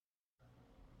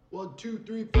1, 2,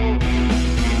 3, 4.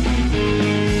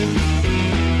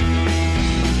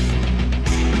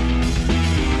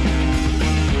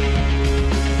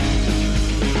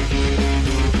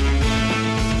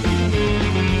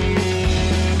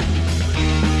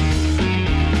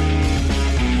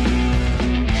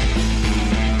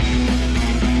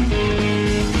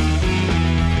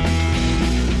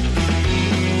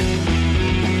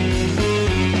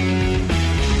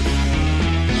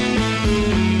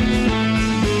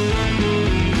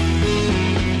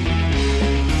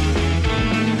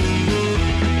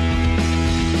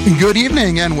 Good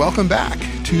evening and welcome back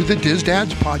to the Diz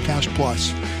Dads Podcast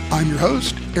Plus. I'm your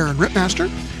host, Aaron Ripmaster,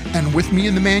 and with me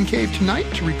in the man cave tonight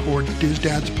to record Diz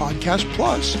Dads Podcast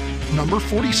Plus number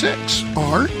 46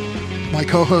 are my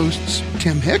co-hosts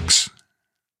Tim Hicks.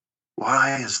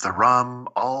 Why is the rum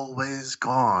always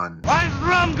gone? Why's the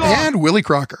rum gone? And Willie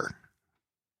Crocker.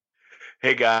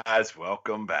 Hey guys,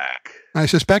 welcome back. I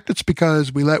suspect it's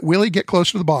because we let Willie get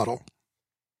close to the bottle.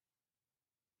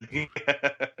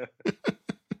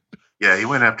 Yeah, he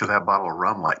went after that bottle of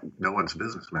rum like no one's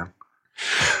business, man.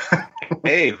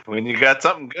 Hey, when you got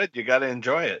something good, you got to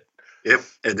enjoy it. Yep,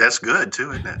 and that's good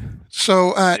too, isn't it?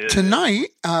 So tonight,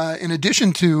 in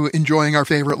addition to enjoying our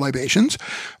favorite libations,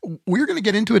 we're going to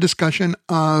get into a discussion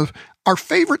of our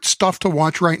favorite stuff to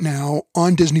watch right now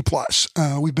on Disney Plus.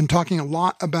 We've been talking a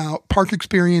lot about park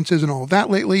experiences and all of that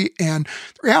lately, and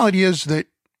the reality is that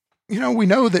we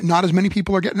know that not as many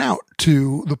people are getting out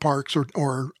to the parks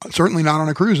or certainly not on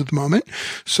a cruise at the moment.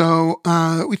 So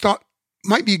we thought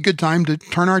might be a good time to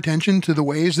turn our attention to the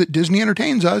ways that Disney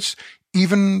entertains us,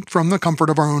 even from the comfort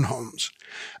of our own homes.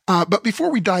 But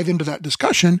before we dive into that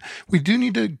discussion, we do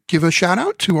need to give a shout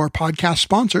out to our podcast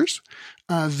sponsors.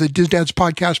 The Diz Dads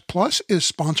Podcast Plus is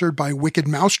sponsored by Wicked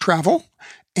Mouse Travel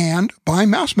and by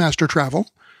Mouse Master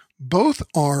Travel. Both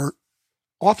are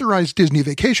authorized Disney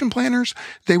vacation planners.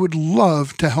 They would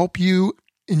love to help you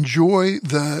enjoy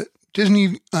the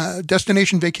Disney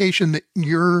destination vacation that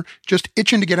you're just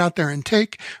itching to get out there and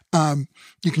take.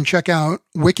 You can check out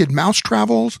Wicked Mouse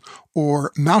Travels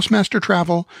or Mouse Master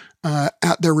Travel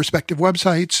at their respective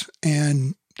websites,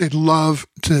 and they'd love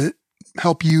to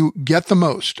help you get the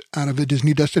most out of the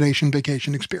Disney destination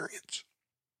vacation experience.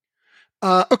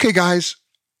 Okay, guys.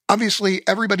 Obviously,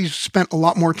 everybody's spent a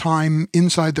lot more time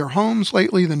inside their homes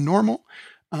lately than normal.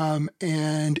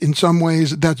 And in some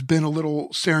ways, that's been a little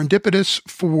serendipitous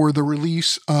for the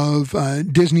release of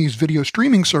Disney's video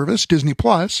streaming service, Disney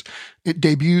Plus. It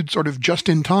debuted sort of just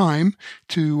in time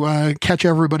to catch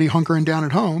everybody hunkering down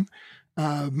at home.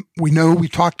 We know we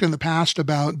talked in the past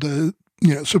about the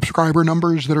subscriber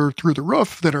numbers that are through the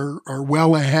roof, that are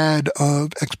well ahead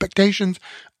of expectations.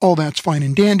 All that's fine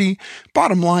and dandy.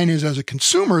 Bottom line is, as a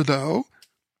consumer, though,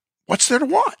 what's there to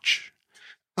watch?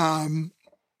 I've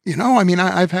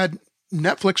had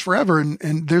Netflix forever,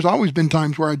 and there's always been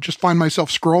times where I just find myself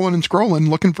scrolling,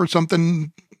 looking for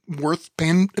something worth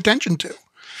paying attention to.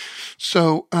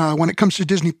 So when it comes to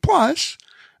Disney Plus,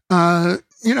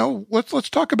 let's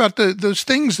talk about those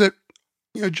things that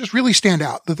just really stand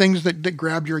out, the things that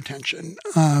grab your attention.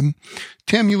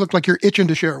 Tim, you look like you're itching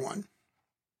to share one.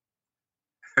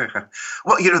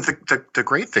 Well, the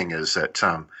great thing is that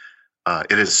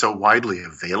it is so widely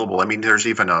available. I mean, there's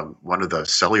even one of the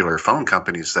cellular phone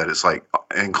companies that is like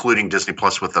including Disney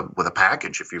Plus with a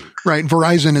package. If you right,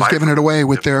 Verizon is giving it away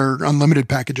with their unlimited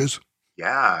packages.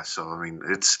 Yeah, so I mean,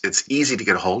 it's easy to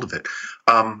get a hold of it.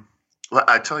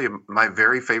 I tell you, my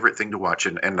very favorite thing to watch,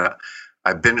 and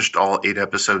I binged all 8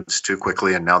 episodes too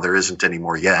quickly, and now there isn't any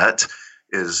more yet,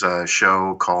 is a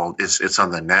show called, it's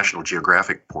on the National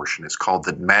Geographic portion. It's called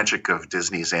The Magic of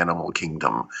Disney's Animal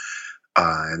Kingdom.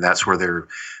 And that's where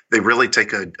they really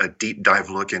take a deep dive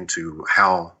look into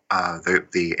how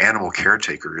the animal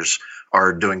caretakers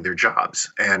are doing their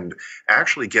jobs and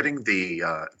actually getting the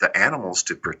animals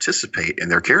to participate in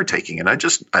their caretaking. And I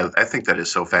think that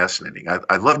is so fascinating.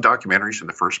 I love documentaries in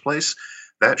the first place.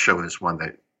 That show is one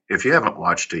that, if you haven't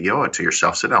watched it, you owe it to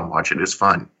yourself. Sit down and watch it. It's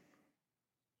fun.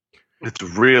 It's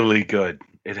really good.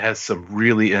 It has some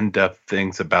really in-depth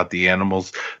things about the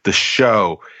animals. The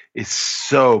show is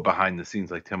so behind the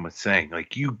scenes, like Tim was saying.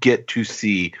 Like, you get to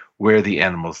see where the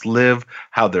animals live,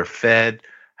 how they're fed,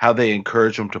 how they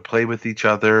encourage them to play with each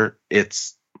other.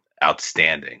 It's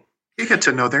outstanding. You get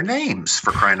to know their names,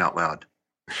 for crying out loud.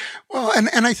 Well,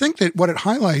 and I think that what it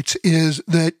highlights is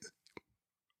that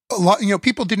a lot,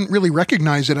 people didn't really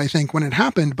recognize it, I think, when it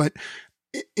happened, but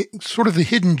sort of the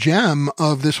hidden gem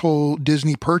of this whole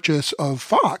Disney purchase of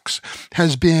Fox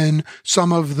has been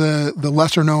some of the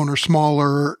lesser known or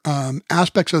smaller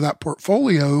aspects of that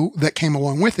portfolio that came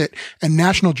along with it. And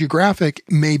National Geographic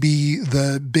may be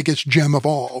the biggest gem of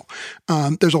all.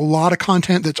 There's a lot of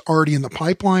content that's already in the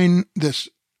pipeline. This,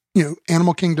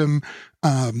 Animal Kingdom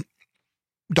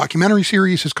documentary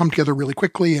series has come together really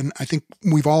quickly. And I think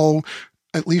we've all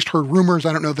at least heard rumors.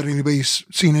 I don't know that anybody's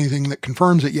seen anything that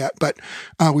confirms it yet, but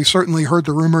we've certainly heard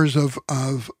the rumors of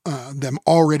them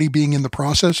already being in the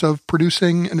process of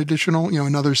producing an additional,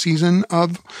 another season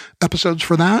of episodes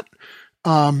for that.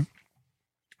 I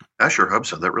sure hope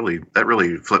so. That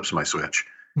really flips my switch.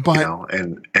 But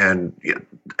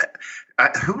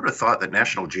who would have thought that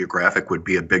National Geographic would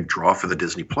be a big draw for the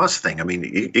Disney Plus thing? I mean,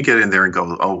 you get in there and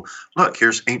go, oh, look,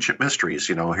 here's ancient mysteries.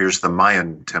 Here's the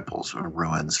Mayan temples and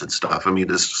ruins and stuff. I mean,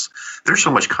 there's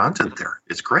so much content there.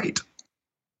 It's great.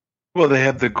 Well, they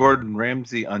have the Gordon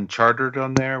Ramsay Uncharted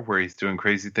on there, where he's doing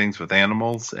crazy things with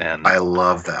animals, and I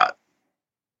love that.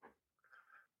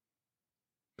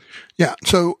 Yeah,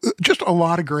 so just a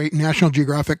lot of great National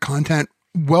Geographic content.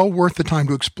 Well worth the time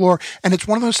to explore. And it's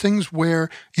one of those things where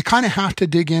you kind of have to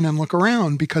dig in and look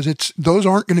around, because those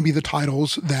aren't going to be the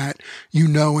titles that you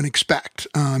know and expect.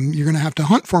 You're going to have to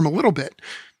hunt for them a little bit.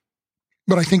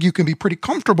 But I think you can be pretty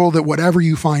comfortable that whatever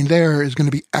you find there is going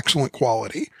to be excellent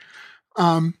quality.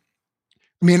 I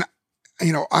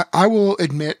will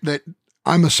admit that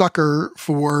I'm a sucker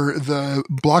for the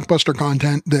blockbuster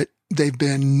content that they've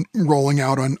been rolling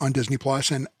out on Disney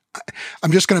Plus. And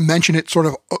I'm just going to mention it sort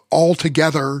of all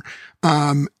together,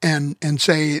 and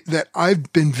say that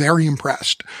I've been very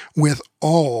impressed with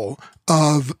all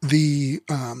of the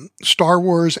Star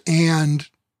Wars and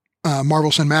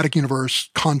Marvel Cinematic Universe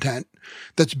content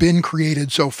that's been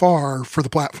created so far for the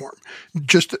platform.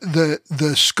 Just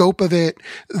the scope of it,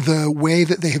 the way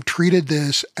that they have treated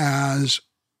this as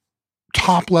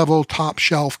top level, top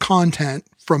shelf content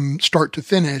from start to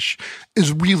finish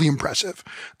is really impressive.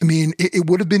 I mean, it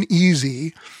would have been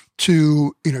easy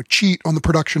to, cheat on the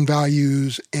production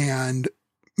values and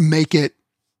make it,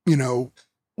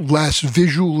 less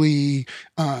visually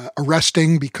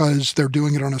arresting because they're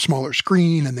doing it on a smaller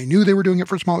screen and they knew they were doing it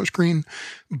for a smaller screen.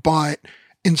 But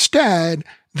instead,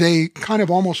 they kind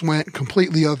of almost went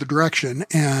completely other direction.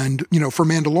 And, for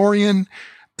Mandalorian,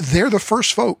 they're the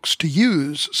first folks to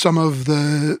use some of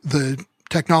the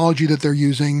technology that they're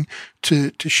using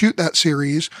to shoot that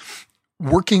series,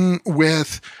 working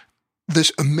with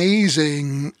this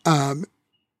amazing,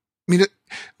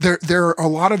 there are a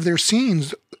lot of their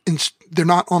scenes, they're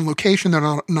not on location,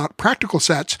 they're not practical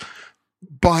sets,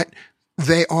 but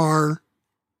they are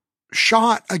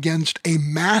shot against a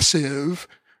massive,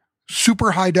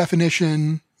 super high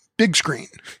definition big screen.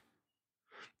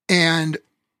 And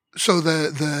so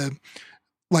the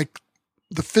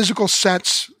physical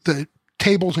sets, the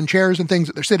tables and chairs and things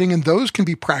that they're sitting in, those can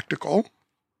be practical,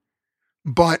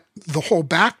 but the whole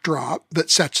backdrop that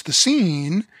sets the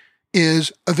scene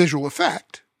is a visual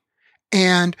effect,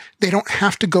 and they don't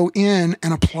have to go in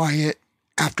and apply it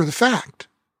after the fact.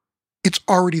 It's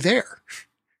already there.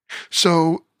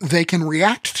 So they can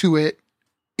react to it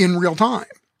in real time.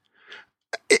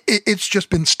 It's just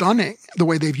been stunning the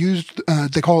way they've used,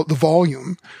 they call it the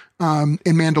volume, in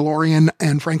Mandalorian.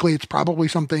 And frankly, it's probably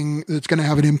something that's going to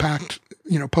have an impact,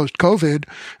 post-COVID,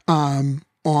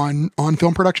 on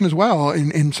film production as well.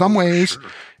 In some ways,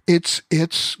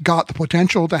 it's got the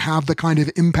potential to have the kind of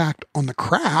impact on the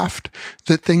craft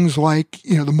that things like,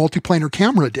 the multiplanar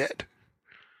camera did.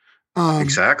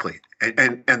 Exactly.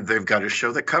 And they've got a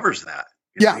show that covers that.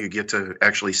 You get to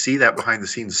actually see that behind the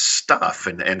scenes stuff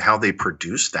and how they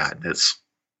produce that. And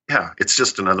it's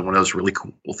just another one of those really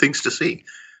cool things to see.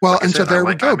 Well, like so there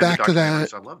we go back to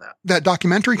that. I love that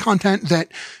documentary content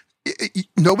that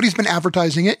nobody's been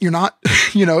advertising it. You're not,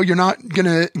 you're not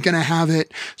gonna have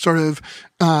it sort of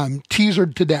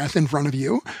teasered to death in front of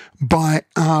you. But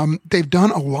they've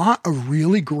done a lot of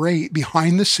really great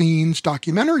behind the scenes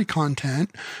documentary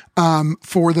content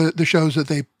for the shows that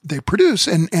they produce,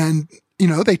 and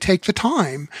they take the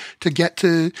time to get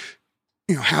to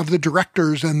have the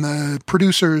directors and the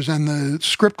producers and the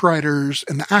script writers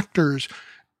and the actors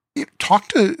talk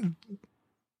to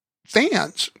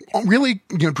fans, really,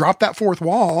 drop that fourth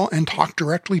wall and talk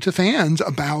directly to fans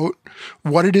about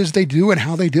what it is they do and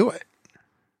how they do it.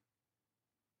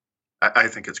 I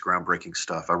think it's groundbreaking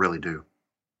stuff. I really do.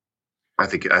 I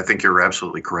think you're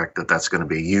absolutely correct that that's going to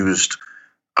be used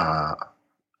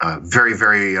very,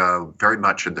 very, very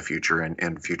much in the future and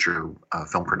in future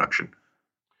film production.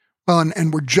 Well,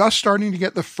 and we're just starting to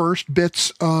get the first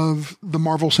bits of the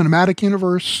Marvel Cinematic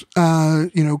Universe,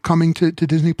 coming to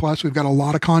Disney Plus. We've got a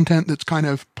lot of content that's kind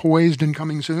of poised and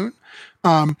coming soon.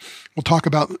 We'll talk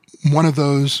about one of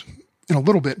those in a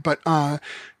little bit, but we're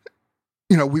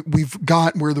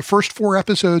the first 4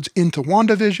 episodes into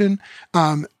WandaVision.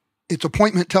 It's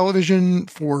appointment television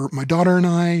for my daughter and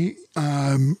I.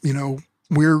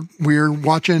 We're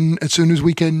watching as soon as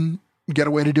we can get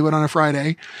a way to do it on a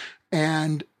Friday.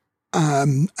 And,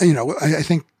 I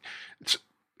think it's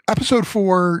episode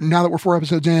 4. Now that we're 4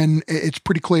 episodes in, it's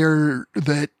pretty clear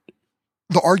that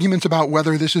the arguments about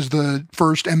whether this is the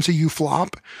first MCU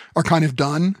flop are kind of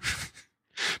done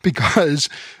because,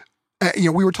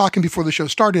 we were talking before the show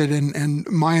started and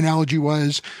my analogy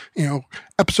was,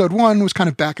 episode 1 was kind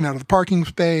of backing out of the parking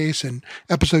space and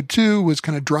episode 2 was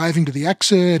kind of driving to the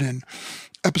exit and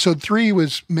episode 3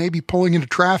 was maybe pulling into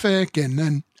traffic and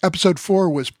then episode 4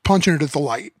 was punching it at the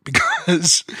light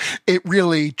because it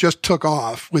really just took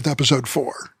off with episode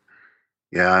 4.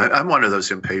 Yeah, I'm one of those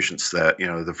impatients that,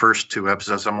 the first 2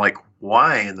 episodes, I'm like,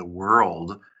 why in the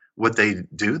world would they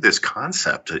do this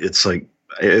concept? It's like,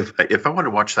 if I wanted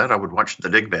to watch that, I would watch the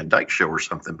Dick Van Dyke Show or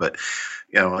something. But,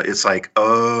 it's like,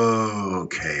 oh,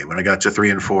 okay. When I got to 3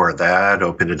 and 4, that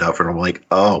opened it up. And I'm like,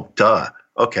 oh, duh.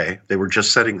 Okay. They were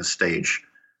just setting the stage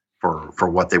for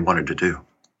what they wanted to do.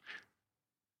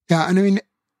 Yeah. And I mean,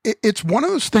 it's one of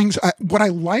those things. What I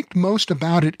liked most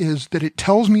about it is that it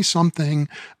tells me something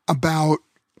about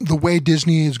the way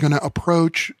Disney is going to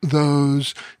approach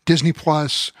those Disney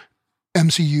Plus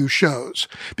MCU shows,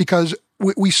 because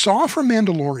we saw from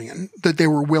Mandalorian that they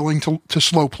were willing to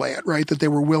slow play it, right? That they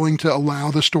were willing to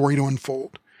allow the story to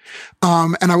unfold.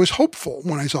 And I was hopeful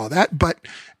when I saw that, but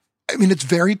I mean, it's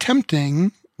very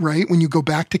tempting, right? When you go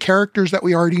back to characters that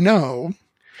we already know,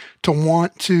 to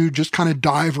want to just kind of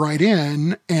dive right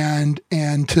in and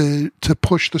to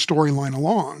push the storyline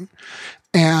along.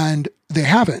 And they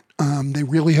haven't. They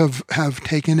really have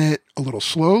taken it a little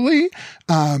slowly.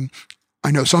 I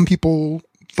know some people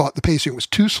thought the pacing was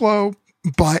too slow,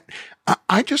 but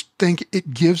I just think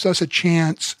it gives us a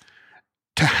chance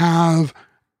to have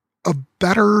a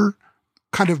better,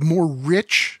 kind of more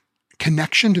rich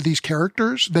connection to these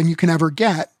characters than you can ever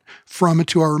get from a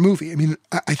 2-hour movie. I mean,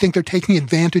 I think they're taking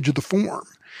advantage of the form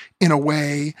in a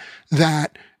way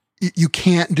that you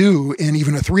can't do in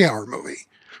even a 3-hour movie.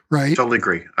 Right. Totally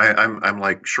agree. I'm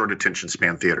like short attention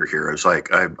span theater here. I was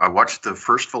like, I watched the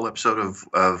first full episode of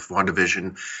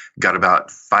WandaVision, got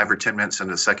about 5 or 10 minutes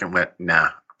into the second, went, nah,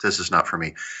 this is not for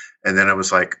me. And then I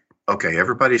was like, okay,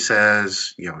 everybody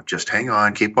says, just hang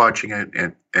on, keep watching it.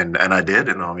 And I did.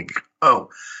 And I'm like, oh,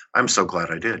 I'm so glad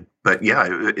I did. But yeah,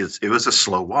 it was a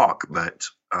slow walk, but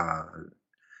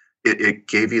it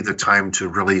gave you the time to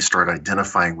really start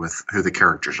identifying with who the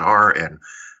characters are. And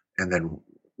then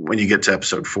when you get to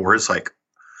episode 4, it's like,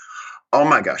 oh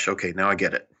my gosh, okay, now I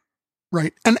get it.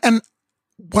 Right. And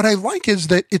what I like is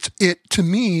that it to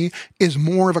me is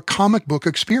more of a comic book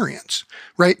experience,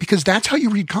 right? Because that's how you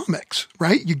read comics,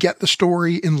 right? You get the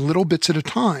story in little bits at a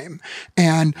time,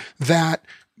 and that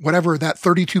whatever that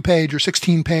 32-page or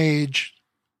 16-page,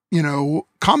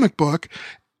 comic book,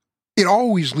 it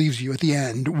always leaves you at the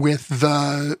end with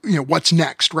the, what's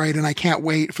next, right? And I can't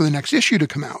wait for the next issue to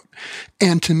come out.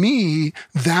 And to me,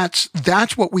 that's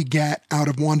what we get out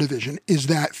of WandaVision, is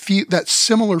that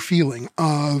similar feeling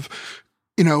of,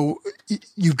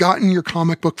 you've gotten your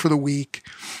comic book for the week,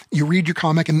 you read your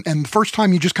comic, and the first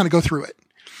time you just kind of go through it.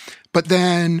 But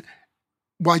then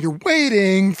while you're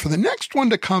waiting for the next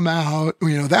one to come out,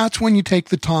 that's when you take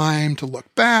the time to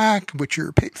look back, which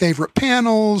your favorite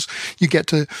panels, you get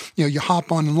to, you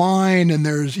hop online and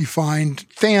you find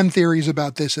fan theories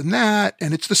about this and that.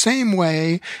 And it's the same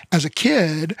way as a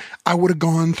kid, I would have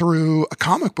gone through a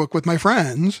comic book with my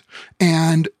friends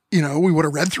and, we would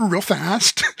have read through real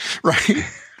fast, right?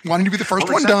 Wanting to be the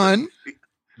first one done.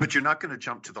 But you're not going to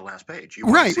jump to the last page.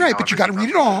 Right. But you got to read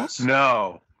it all.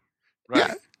 No. Right.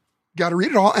 Yeah. Got to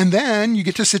read it all. And then you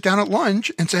get to sit down at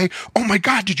lunch and say, oh my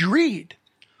God, did you read?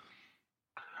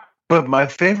 But my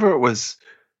favorite was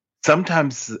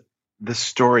sometimes the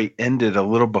story ended a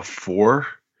little before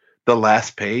the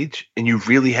last page and you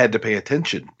really had to pay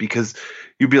attention because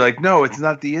you'd be like, no, it's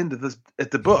not the end of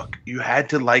the book. You had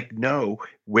to know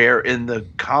where in the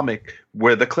comic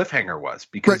where the cliffhanger was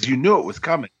because you knew it was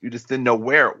coming. You just didn't know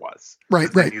where it was. Right.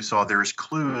 You saw there's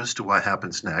clues to what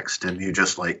happens next and you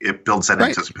just it builds that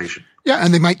anticipation. Yeah.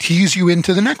 And they might tease you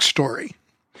into the next story.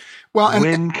 Well,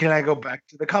 when can I go back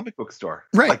to the comic book store?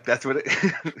 Right. That's what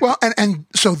it Well, and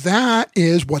so that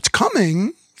is what's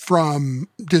coming from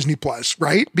Disney Plus,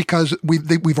 right? Because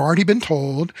we've already been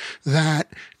told that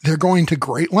they're going to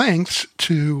great lengths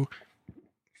to,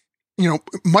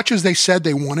 much as they said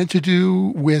they wanted to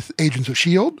do with Agents of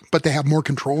S.H.I.E.L.D., but they have more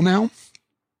control now.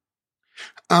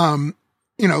 They're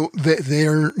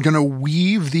going to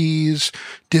weave these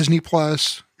Disney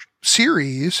Plus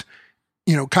series,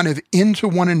 kind of into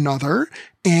one another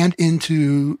and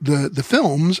into the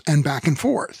films and back and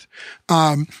forth.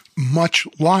 Much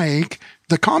like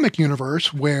the comic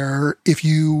universe, where if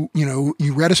you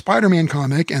read a Spider-Man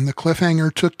comic and the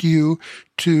cliffhanger took you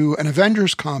to an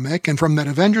Avengers comic, and from that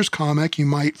Avengers comic, you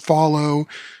might follow,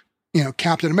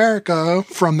 Captain America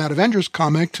from that Avengers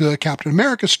comic to a Captain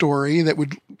America story that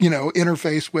would,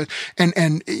 interface with,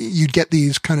 and you'd get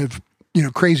these kind of,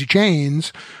 crazy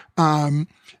chains. And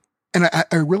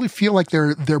I really feel like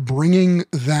they're bringing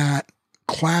that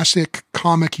classic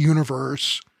comic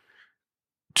universe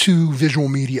to visual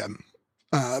media,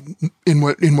 in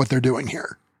what they're doing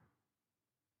here.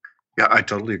 Yeah, I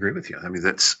totally agree with you. I mean,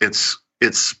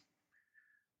 it's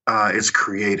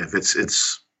creative.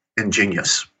 It's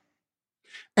ingenious.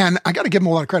 And I got to give them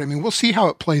a lot of credit. I mean, we'll see how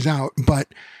it plays out, but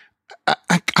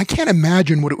I can't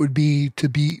imagine what it would be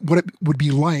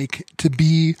like to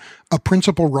be a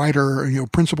principal writer,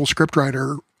 principal script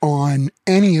writer on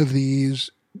any of these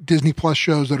Disney Plus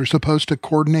shows that are supposed to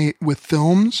coordinate with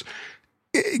films,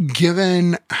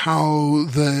 given how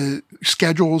the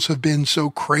schedules have been so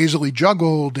crazily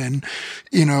juggled and,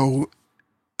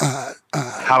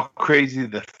 how crazy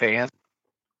the fans.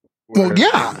 Well,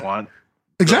 yeah,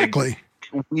 exactly.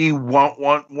 Like, we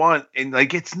want, and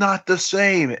like, it's not the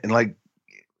same. And like,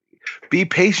 be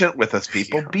patient with us,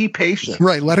 people. Yeah. Be patient.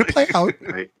 Right. Let it play out.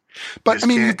 Right. But I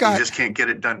mean, you just can't get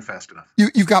it done fast enough.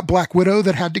 You've got Black Widow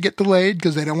that had to get delayed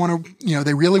because they don't want to,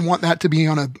 they really want that to be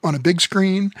on a big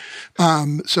screen.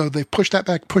 So they pushed that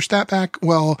back.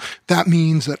 Well, that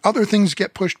means that other things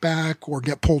get pushed back or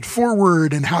get pulled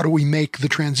forward. And how do we make the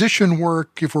transition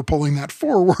work if we're pulling that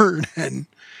forward? And,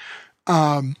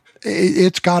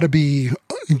 it's got to be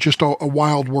just a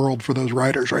wild world for those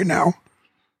writers right now.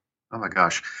 Oh my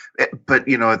gosh. But,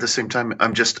 at the same time,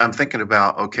 I'm thinking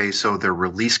about, okay, so their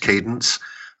release cadence,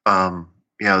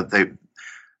 they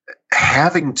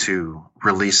having to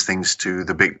release things to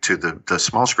the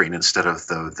small screen instead of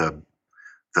the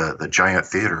giant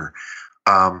theater.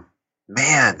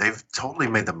 Man, they've totally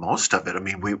made the most of it. I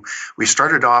mean, we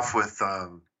started off with,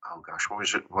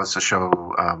 what's the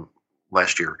show,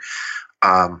 last year?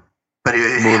 But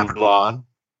it Mulan.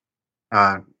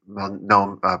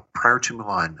 No, prior to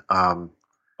Mulan.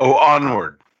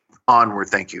 Onward. Onward.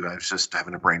 Thank you. I was just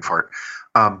having a brain fart.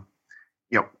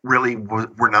 Really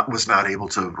was not able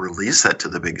to release that to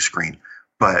the big screen,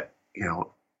 but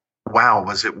wow,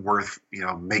 was it worth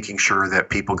making sure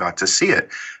that people got to see it?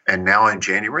 And now in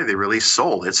January they released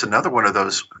Soul. It's another one of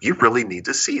those, you really need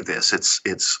to see this.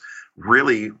 It's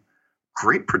really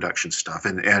great production stuff,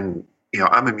 and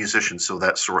I'm a musician, so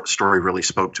that story really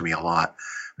spoke to me a lot.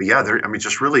 But yeah, they're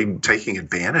just really taking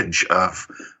advantage of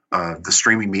the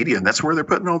streaming media, and that's where they're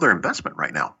putting all their investment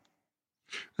right now.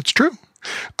 That's true.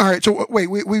 All right, so wait,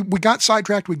 we got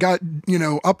sidetracked. We got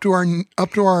up to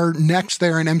our necks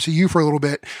there in MCU for a little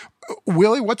bit.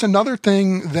 Willie, what's another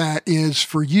thing that is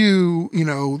for you?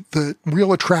 The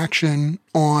real attraction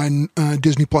on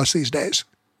Disney Plus these days.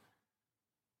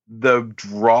 The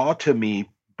draw to me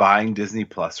buying Disney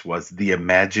Plus was the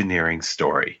Imagineering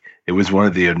story. It was one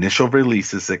of the initial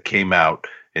releases that came out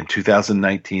in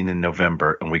 2019 in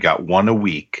November, and we got one a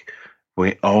week.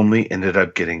 We only ended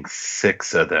up getting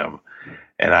 6 of them,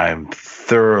 and I'm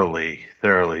thoroughly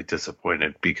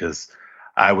disappointed because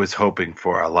I was hoping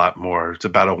for a lot more. It's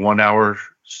about a 1-hour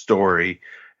story,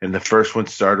 and the first one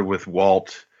started with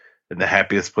Walt in the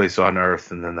happiest place on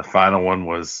earth, and then the final one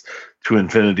was To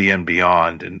Infinity and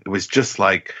Beyond, and it was just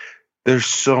like, there's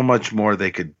so much more they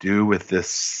could do with this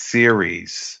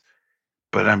series,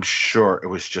 but I'm sure it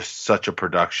was just such a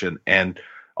production. And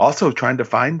also trying to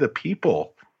find the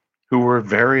people who were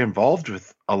very involved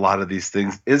with a lot of these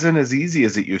things isn't as easy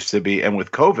as it used to be. And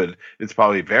with COVID, it's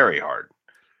probably very hard.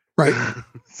 Right.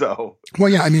 So, well,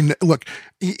 yeah, I mean, look,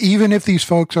 even if these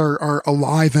folks are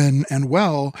alive and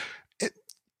well,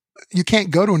 you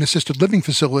can't go to an assisted living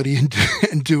facility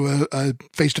and do a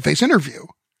face-to-face interview.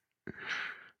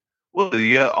 Well,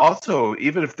 yeah. Also,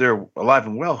 even if they're alive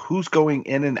and well, who's going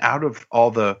in and out of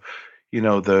all the,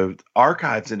 the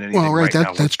archives and anything? Well, right.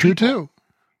 That's true too.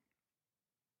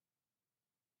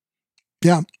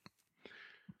 Yeah.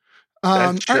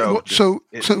 That show right,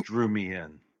 well, so drew me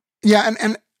in. Yeah,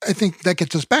 and I think that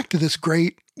gets us back to this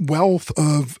great wealth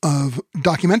of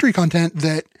documentary content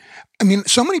that, I mean,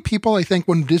 so many people, I think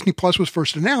when Disney Plus was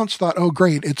first announced thought, oh,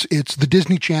 great. It's the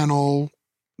Disney Channel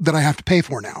that I have to pay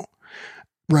for now.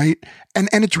 Right. And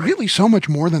it's really so much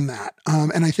more than that.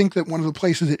 And I think that one of the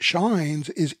places it shines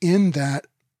is in that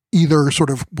either sort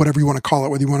of whatever you want to call it,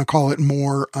 whether you want to call it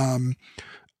more,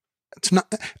 it's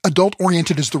not adult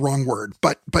oriented is the wrong word,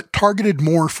 but targeted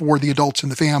more for the adults in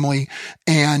the family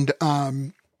and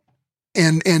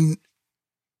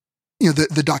you know,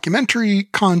 the documentary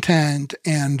content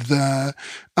and the,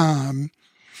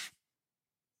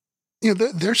 you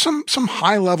know, there's some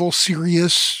high level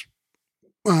serious,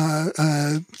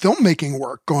 filmmaking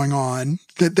work going on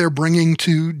that they're bringing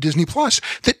to Disney Plus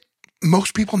that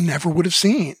most people never would have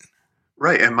seen.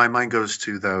 Right. And my mind goes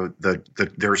to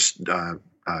there's,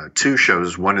 two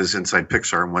shows. One is Inside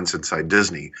Pixar and one's Inside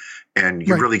Disney. And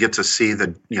you really get to see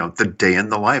the day in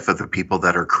the life of the people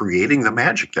that are creating the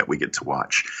magic that we get to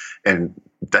watch. And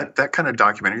that kind of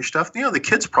documentary stuff, the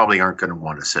kids probably aren't going to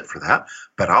want to sit for that,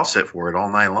 but I'll sit for it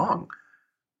all night long.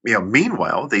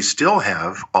 Meanwhile, they still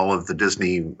have all of the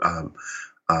Disney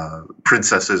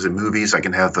princesses and movies. I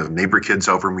can have the neighbor kids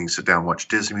over and we can sit down and watch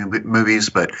Disney movies,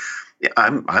 but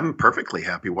I'm perfectly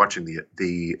happy watching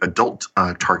the adult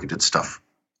targeted stuff.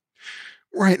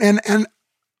 Right. And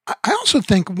I also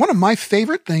think one of my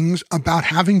favorite things about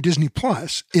having Disney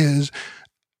Plus is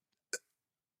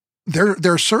there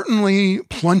are certainly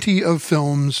plenty of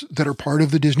films that are part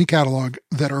of the Disney catalog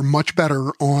that are much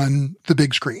better on the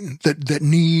big screen that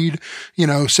need,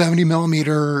 70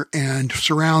 millimeter and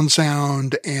surround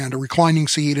sound and a reclining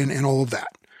seat and all of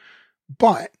that.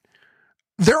 But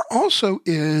there also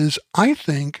is, I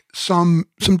think, some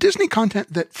Disney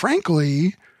content that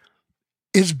frankly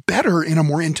is better in a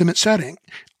more intimate setting.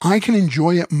 I can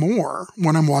enjoy it more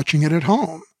when I'm watching it at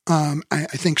home. I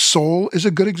think Soul is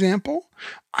a good example.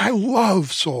 I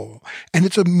love Soul. And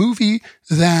it's a movie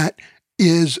that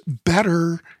is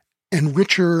better and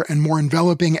richer and more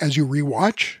enveloping as you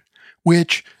rewatch,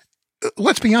 which,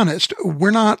 let's be honest,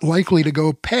 we're not likely to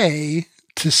go pay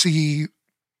to see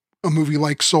a movie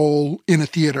like Soul in a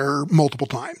theater multiple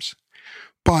times.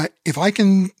 But if I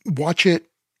can watch it,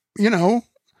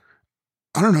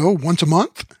 I don't know, once a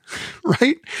month,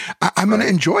 right? I'm going to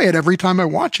enjoy it every time I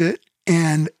watch it.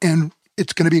 And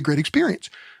it's going to be a great experience.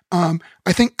 I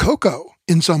think Coco,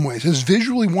 in some ways, as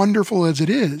visually wonderful as it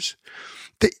is,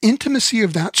 the intimacy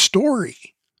of that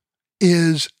story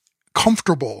is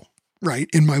comfortable, right,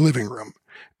 in my living room,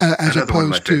 as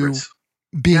opposed to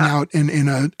being out in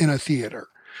a theater.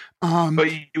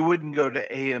 But you wouldn't go to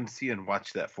AMC and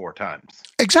watch that 4 times.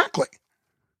 Exactly.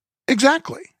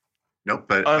 Nope.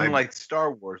 But unlike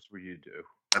Star Wars, where you do.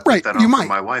 I put that on for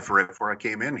my wife right before I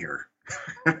came in here.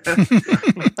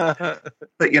 But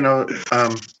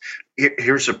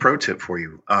here's a pro tip for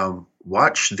you.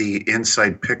 Watch the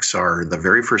Inside Pixar, the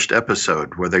very first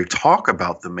episode where they talk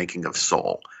about the making of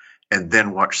Soul, and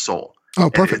then watch Soul. Oh,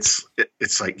 perfect.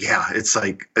 It's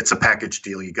a package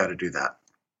deal. You got to do that.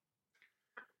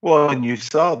 Well, and you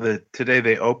saw that today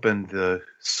they opened the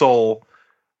Soul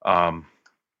at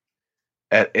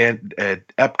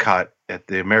Epcot at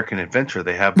the American Adventure.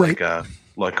 They have like a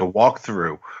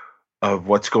walkthrough of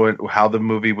how the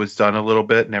movie was done a little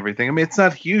bit and everything. I mean, it's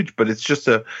not huge, but it's just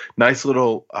a nice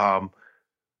little, how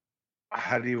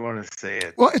do you want to say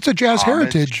it? Well, it's a jazz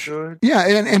heritage. Yeah.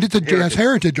 And it's a jazz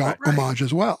heritage homage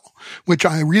as well, which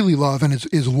I really love and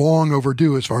is long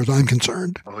overdue as far as I'm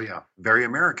concerned. Oh yeah. Very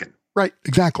American. Right.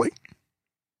 Exactly.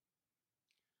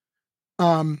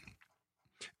 And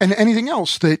anything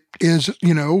else that is,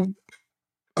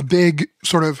 a big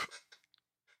sort of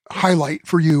highlight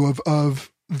for you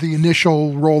of the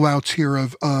initial rollouts here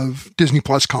of Disney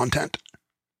Plus content?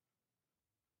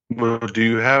 Well, did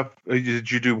you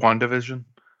do WandaVision?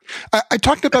 I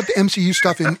talked about the MCU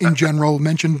stuff in general,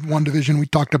 mentioned WandaVision. We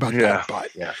talked about that.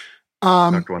 But,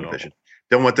 WandaVision.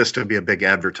 Don't want this to be a big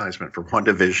advertisement for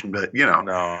WandaVision, but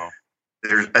no.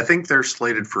 I think they're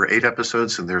slated for 8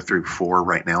 episodes and they're through 4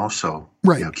 right now. So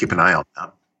keep an eye on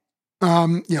that.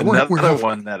 Another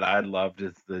one that I loved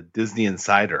is the Disney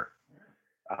Insider.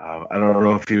 I don't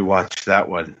know if you watched that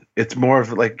one. It's more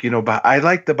of like, I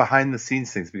like the behind the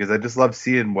scenes things because I just love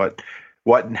seeing what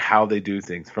and how they do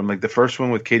things. From like the first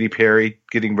one with Katy Perry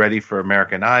getting ready for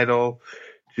American Idol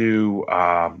to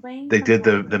they did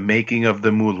the making of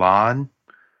the Mulan,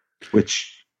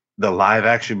 which the live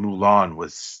action Mulan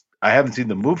was. I haven't seen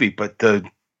the movie, but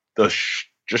just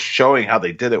showing how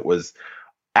they did it was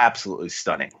absolutely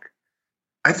stunning.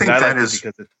 I think that is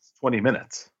because it's 20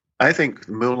 minutes. I think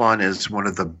Mulan is one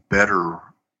of the better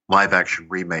live action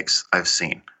remakes I've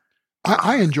seen.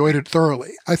 I enjoyed it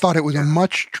thoroughly. I thought it was a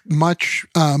much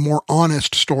more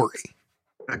honest story.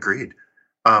 Agreed.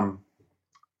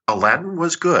 Aladdin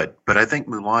was good, but I think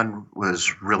Mulan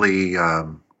was really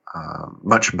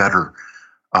much better,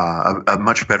 a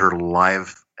much better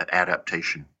live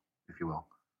adaptation, if you will.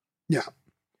 Yeah.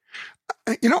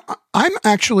 I'm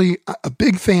actually a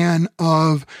big fan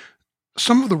of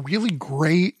some of the really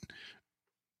great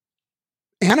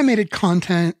animated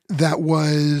content that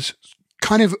was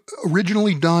kind of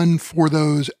originally done for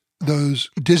those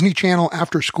Disney Channel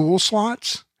after school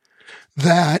slots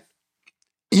that,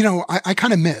 I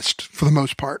kind of missed for the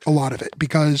most part, a lot of it,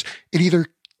 because it either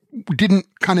didn't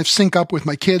kind of sync up with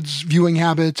my kids' viewing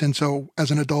habits. And so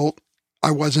as an adult, I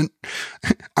wasn't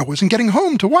getting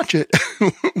home to watch it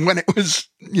when it was,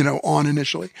 on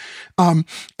initially. And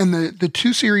the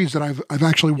two series that I've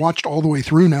actually watched all the way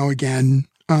through now again,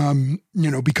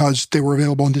 because they were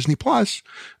available on Disney Plus,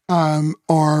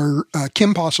 are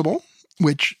Kim Possible,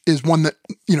 which is one that,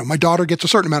 my daughter gets a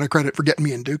certain amount of credit for getting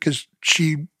me into because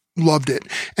she loved it.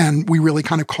 And we really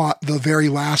kind of caught the very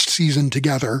last season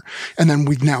together. And then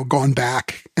we've now gone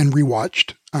back and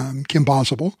rewatched Kim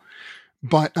Possible.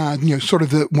 But, sort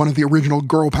of one of the original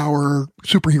girl power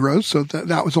superheroes. So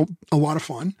that was a lot of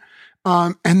fun.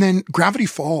 And then Gravity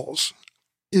Falls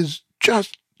is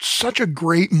just such a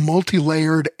great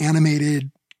multi-layered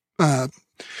animated,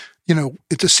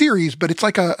 it's a series, but it's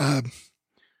like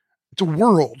it's a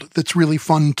world that's really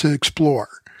fun to explore.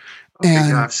 Okay, and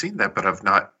yeah, I've seen that, but I've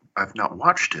not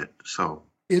watched it. So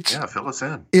fill us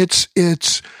in. It's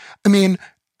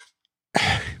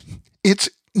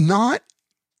not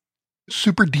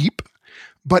super deep,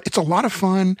 but it's a lot of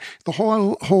fun. The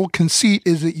whole conceit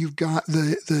is that you've got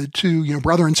the two,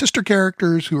 brother and sister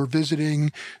characters who are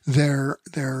visiting their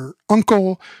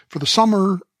uncle for the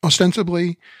summer,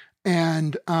 ostensibly.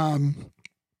 And,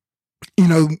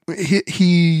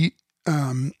 he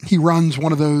runs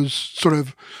one of those sort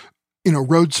of,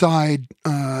 roadside,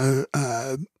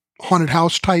 haunted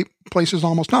house type places,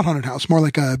 almost not haunted house, more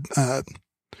like a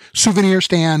souvenir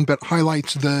stand, but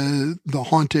highlights the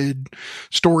haunted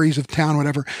stories of town,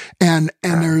 whatever. And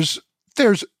there's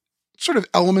sort of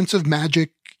elements of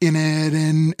magic in it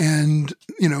and,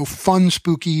 fun,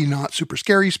 spooky, not super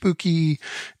scary, spooky.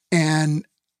 And,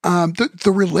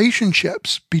 the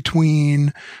relationships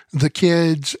between the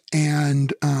kids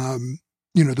and,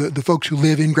 the folks who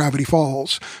live in Gravity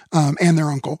Falls, and their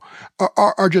uncle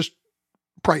are just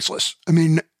priceless. I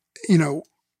mean,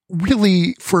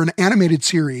 really, for an animated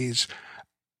series,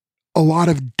 a lot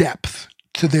of depth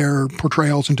to their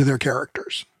portrayals and to their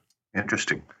characters.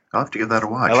 Interesting. I'll have to give that a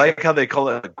watch. I like how they call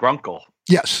it a grunkle.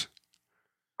 Yes.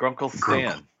 Grunkle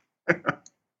Stan.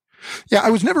 Yeah, I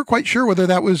was never quite sure whether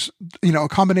that was, a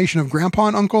combination of grandpa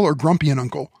and uncle or grumpy and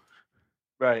uncle.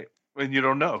 Right. When you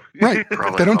don't know. Right.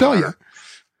 They don't tell you.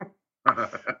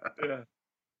 Yeah.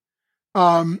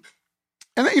 And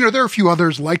there are a few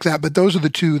others like that, but those are the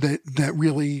two that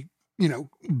really,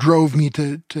 drove me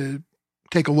to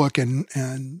take a look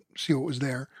and see what was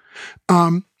there.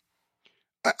 I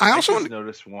also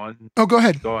noticed one. Oh, go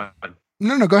ahead. Go on.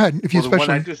 No, go ahead. If you the especially.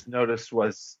 one I just noticed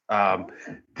was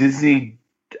Disney.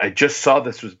 I just saw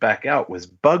this was back out. Was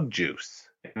Bug Juice?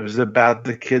 It was about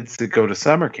the kids that go to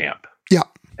summer camp. Yeah.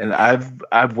 And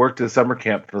I've worked at summer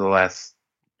camp for the last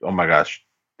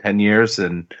 10 years,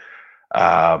 and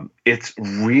it's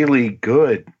really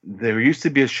good. There used to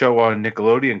be a show on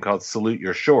Nickelodeon called Salute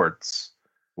Your Shorts,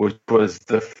 which was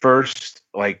the first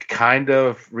kind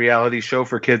of reality show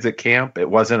for kids at camp. It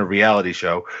wasn't a reality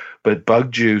show, but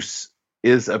Bug Juice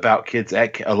is about kids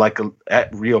at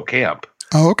real camp.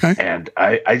 Oh, okay. And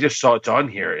I just saw it's on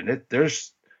here, and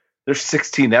there's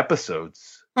 16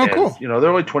 episodes. Oh, and, cool. They're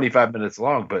only 25 minutes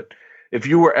long, but if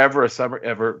you were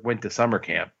ever went to summer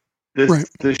camp,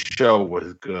 this show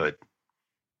was good.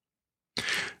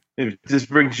 It just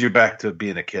brings you back to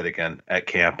being a kid again at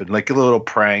camp, and little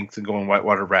pranks and going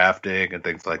whitewater rafting and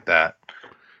things like that.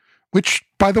 Which,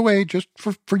 by the way, just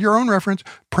for your own reference,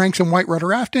 pranks and whitewater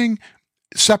rafting,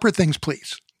 separate things,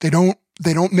 please. They don't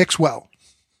mix well.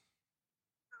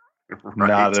 Right.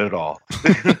 Not at all.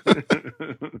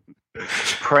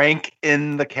 Prank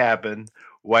in the cabin,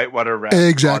 whitewater raft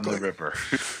exactly. on the river.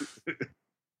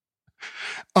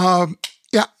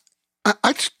 Yeah,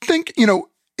 I think,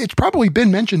 it's probably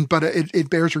been mentioned, but it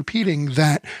bears repeating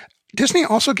that Disney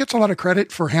also gets a lot of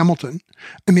credit for Hamilton.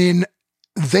 I mean,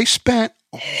 they spent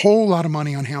a whole lot of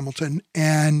money on Hamilton,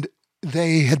 and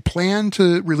they had planned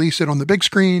to release it on the big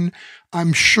screen.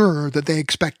 I'm sure that they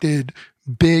expected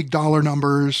big dollar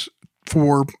numbers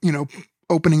for,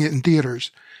 opening it in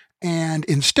theaters. And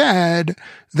instead,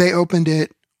 they opened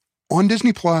it on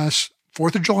Disney Plus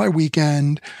 4th of July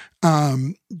weekend,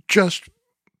 just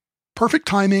perfect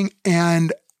timing.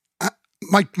 And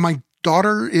my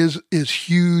daughter is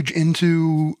huge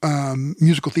into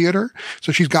musical theater,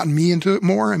 so she's gotten me into it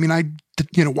more. I mean, I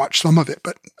watch some of it,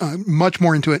 but much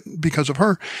more into it because of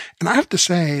her. And I have to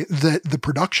say that the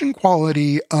production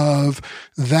quality of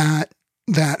that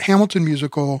Hamilton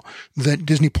musical that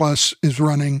Disney Plus is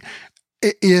running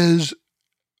is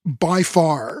by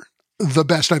far the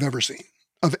best I've ever seen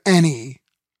of any,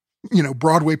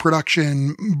 Broadway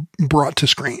production brought to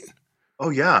screen. Oh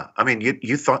yeah, I mean,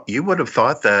 you would have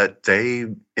thought that they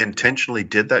intentionally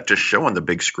did that to show on the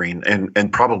big screen,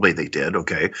 and probably they did.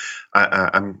 Okay,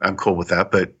 I'm cool with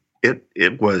that, but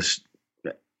it was,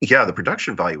 yeah, the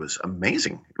production value was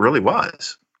amazing. It really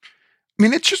was. I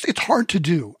mean, it's hard to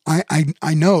do.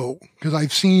 I know, because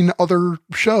I've seen other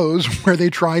shows where they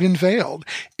tried and failed.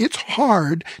 It's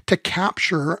hard to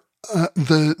capture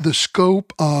the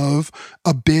scope of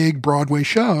a big Broadway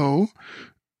show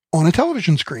on a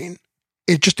television screen.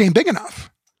 It just ain't big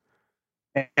enough.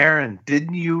 Aaron,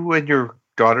 didn't you and your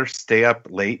daughter stay up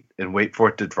late and wait for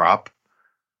it to drop?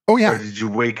 Oh yeah. Or did you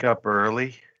wake up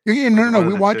early? Yeah, no.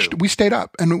 We stayed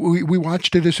up and we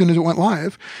watched it as soon as it went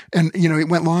live. And, it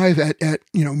went live at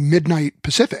midnight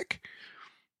Pacific,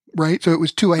 right? So it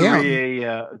was 2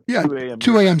 a.m.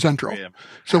 2 a.m. Central. 2 a.m.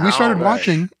 So we started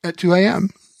watching at 2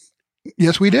 a.m.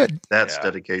 Yes, we did. That's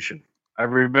dedication. I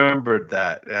remembered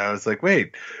that. And I was like,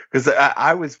 wait, because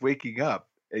I was waking up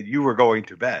and you were going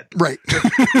to bed. Right.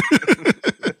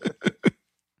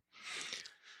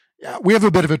 Yeah, we have a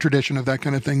bit of a tradition of that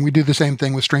kind of thing. We do the same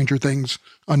thing with Stranger Things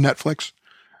on Netflix.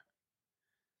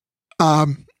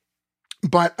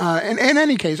 But in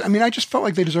any case, I mean, I just felt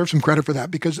like they deserve some credit for that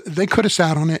because they could have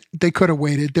sat on it. They could have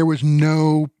waited. There was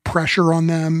no pressure on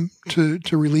them to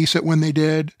release it when they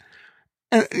did.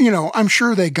 And, I'm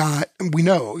sure they got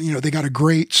a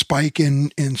great spike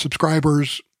in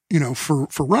subscribers, for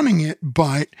running it.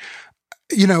 But,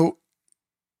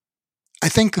 I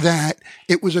think that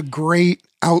it was a great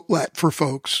outlet for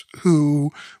folks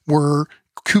who were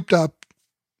cooped up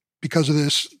because of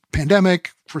this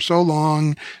pandemic for so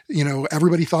long.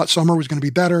 Everybody thought summer was going to be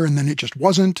better, and then it just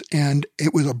wasn't. And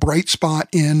it was a bright spot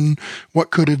in what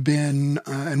could have been,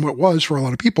 and what was for a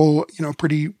lot of people,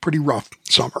 pretty rough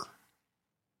summer.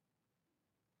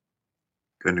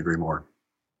 Couldn't agree more.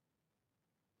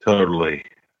 Totally.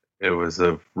 It was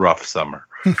a rough summer.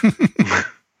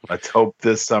 Let's hope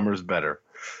this summer's better.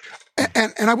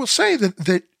 And I will say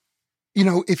that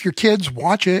if your kids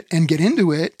watch it and get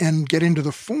into it and get into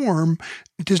the form,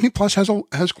 Disney Plus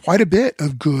has quite a bit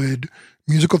of good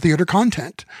musical theater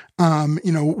content.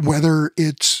 Whether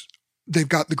it's they've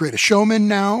got The Greatest Showman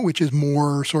now, which is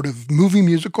more sort of movie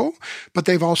musical, but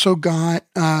they've also got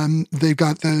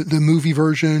the movie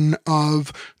version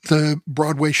of the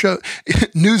Broadway show.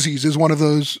 Newsies is one of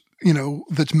those,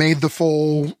 that's made the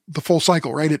full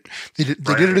cycle, right? They did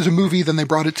it as a movie, then they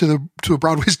brought it to a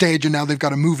Broadway stage, and now they've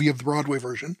got a movie of the Broadway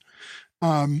version.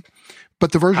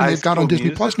 But the version they've got on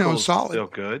Disney Plus now is solid. Still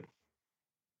good.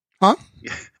 Huh?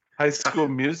 High School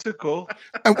Musical.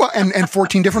 And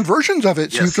 14 different versions of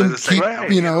it. So Yes, you can keep,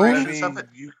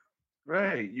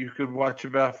 You could watch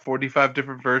about 45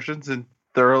 different versions and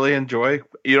thoroughly enjoy.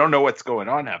 You don't know what's going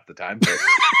on half the time, but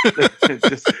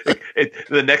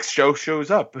the next show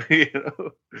shows up.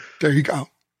 There you go.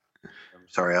 I'm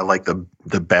sorry, I like the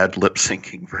bad lip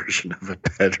syncing version of it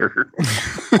better.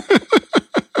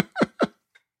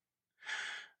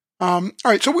 All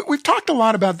right, so we've talked a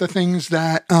lot about the things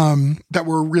that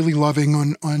we're really loving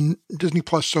on Disney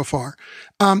Plus so far.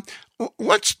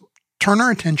 Let's turn our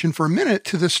attention for a minute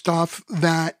to the stuff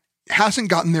that hasn't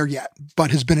gotten there yet,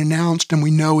 but has been announced and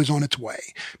we know is on its way,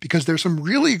 because there's some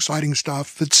really exciting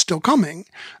stuff that's still coming.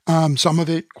 Some of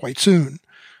it quite soon.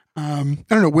 I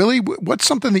don't know, Willie, what's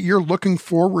something that you're looking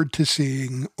forward to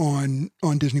seeing on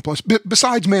Disney Plus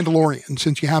besides Mandalorian,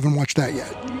 since you haven't watched that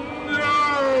yet?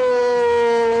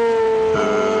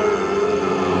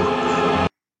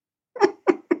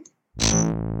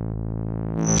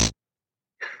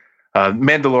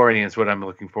 Mandalorian is what I'm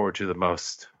looking forward to the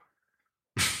most.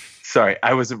 Sorry,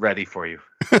 I wasn't ready for you.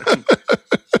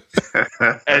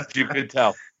 As you could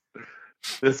tell.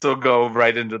 This will go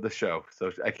right into the show,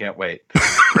 so I can't wait.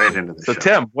 Right into the show. So,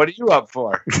 Tim, what are you up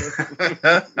for?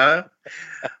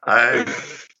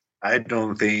 I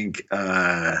don't think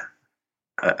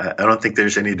I don't think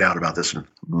there's any doubt about this one.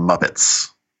 Muppets.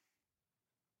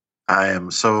 I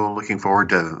am so looking forward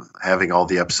to having all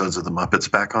the episodes of the Muppets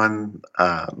back on.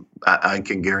 I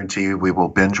can guarantee you we will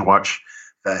binge watch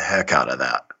the heck out of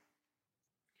that.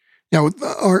 Yeah,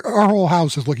 our whole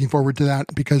house is looking forward to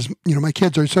that because, my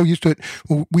kids are so used to it.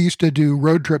 We used to do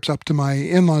road trips up to my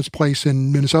in-laws' place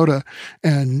in Minnesota,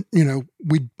 and,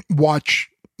 we'd watch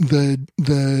the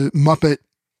Muppet,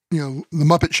 the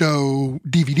Muppet Show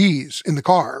DVDs in the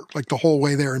car, like the whole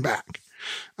way there and back.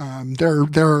 There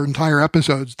are entire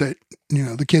episodes that,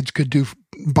 the kids could do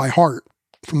by heart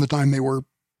from the time they were,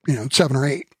 7 or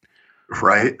 8.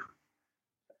 Right.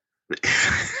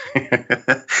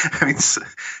 I mean,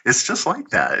 it's just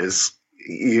like that. Is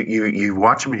you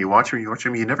watch them and you watch them and you watch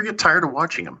them. You never get tired of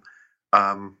watching them.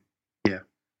 Yeah,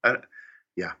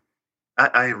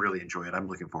 I really enjoy it. I'm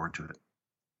looking forward to it.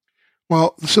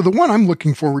 Well, so the one I'm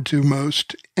looking forward to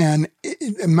most, and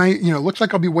it might, looks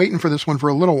like I'll be waiting for this one for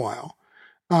a little while.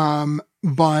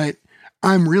 But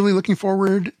I'm really looking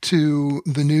forward to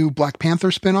the new Black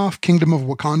Panther spinoff, Kingdom of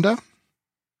Wakanda,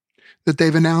 that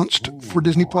they've announced for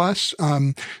Disney Plus.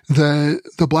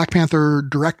 The Black Panther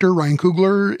director, Ryan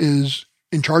Coogler, is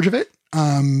in charge of it.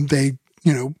 They,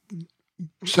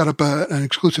 set up an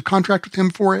exclusive contract with him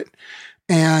for it.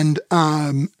 And,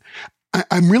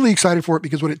 I'm really excited for it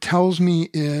because what it tells me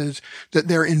is that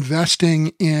they're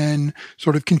investing in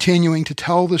sort of continuing to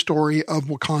tell the story of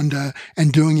Wakanda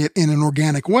and doing it in an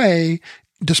organic way,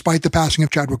 despite the passing of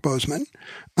Chadwick Boseman.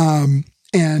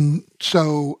 And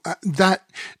so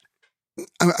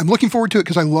I'm looking forward to it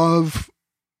because I love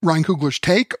Ryan Coogler's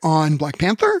take on Black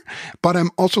Panther, but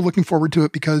I'm also looking forward to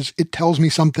it because it tells me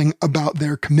something about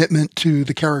their commitment to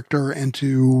the character and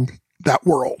to that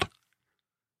world.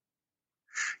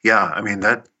 Yeah, I mean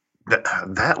that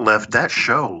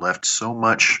show left so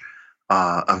much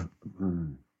so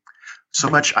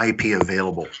much IP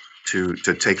available to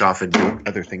take off and do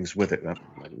other things with it. I'm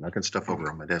knocking stuff over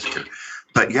on my desk here,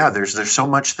 but yeah, there's so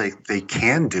much they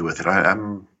can do with it.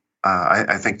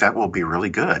 I think that will be really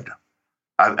good.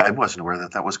 I wasn't aware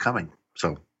that was coming,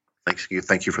 so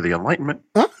thank you for the enlightenment.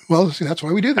 Well, see, that's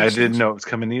why we do this. I didn't know it was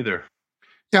coming either.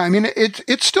 Yeah, I mean,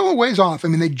 it's still a ways off. I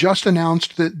mean, they just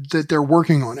announced that they're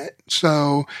working on it.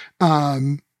 So,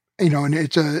 and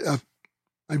it's I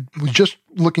was just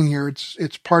looking here.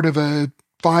 It's part of a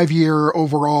 5-year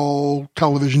overall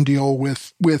television deal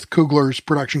with Coogler's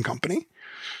production company.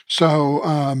 So,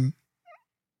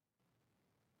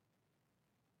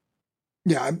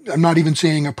 yeah, I'm not even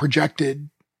seeing a projected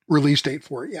release date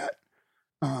for it yet.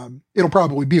 It'll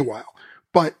probably be a while,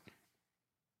 but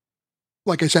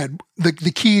like I said,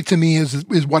 the key to me is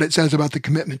what it says about the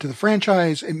commitment to the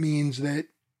franchise. It means that,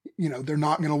 they're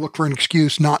not going to look for an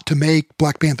excuse not to make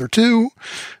Black Panther 2.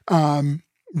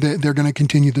 They're going to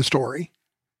continue the story.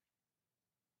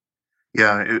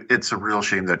 Yeah, it's a real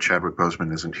shame that Chadwick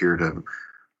Boseman isn't here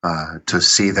to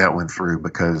see that one through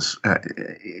because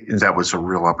that was a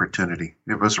real opportunity.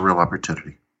 It was a real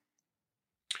opportunity.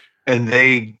 And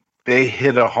they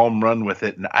hit a home run with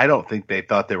it, and I don't think they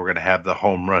thought they were going to have the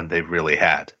home run they really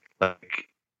had. Like,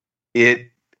 it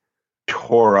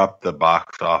tore up the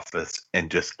box office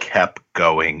and just kept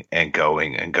going and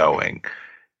going and going.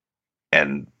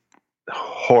 And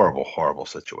horrible, horrible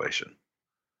situation.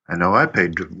 I know I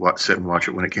paid to sit and watch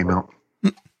it when it came out.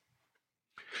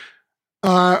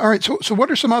 All right. So what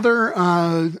are some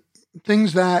other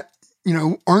things that,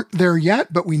 aren't there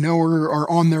yet, but we know are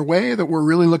on their way that we're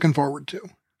really looking forward to?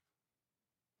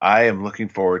 I am looking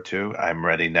forward to, I'm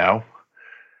ready now,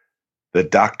 the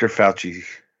Dr. Fauci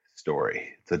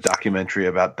story. It's a documentary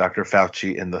about Dr.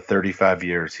 Fauci in the 35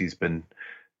 years he's been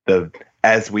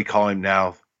as we call him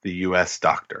now, the U.S.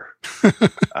 doctor.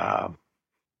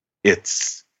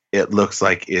 It looks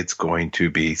like it's going to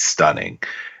be stunning.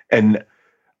 And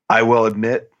I will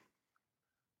admit,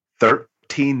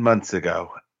 13 months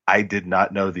ago, I did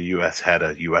not know the U.S. had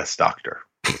a U.S. doctor.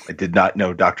 I did not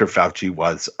know Dr. Fauci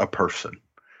was a person.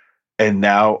 And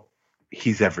now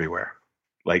he's everywhere.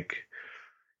 Like,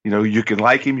 you can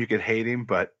like him, you can hate him,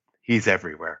 but he's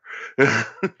everywhere. I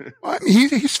mean,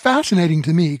 he's fascinating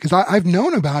to me because I've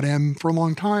known about him for a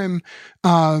long time,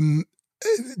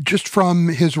 just from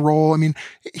his role. I mean,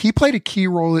 he played a key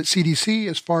role at CDC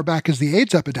as far back as the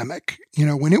AIDS epidemic.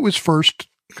 When it was first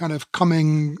kind of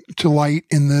coming to light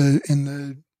in the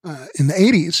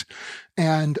 80s,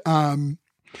 and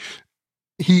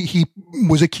he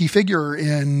was a key figure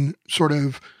in sort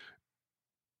of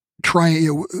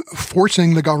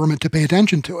forcing the government to pay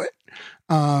attention to it.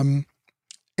 And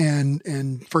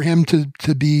for him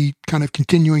to be kind of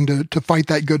continuing to fight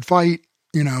that good fight,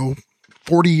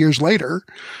 40 years later,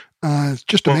 it's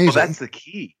just amazing. Well, that's the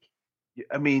key.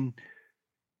 I mean,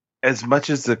 as much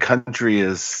as the country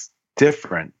is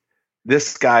different,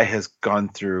 this guy has gone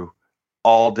through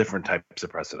all different types of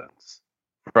presidents,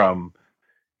 from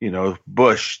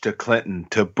Bush to Clinton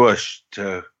to Bush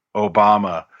to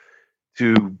Obama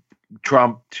to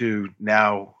Trump to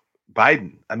now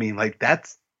Biden. I mean, like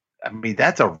that's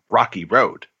a rocky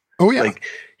road. Oh yeah. Like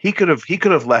he could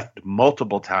have left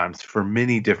multiple times for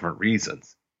many different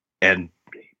reasons. And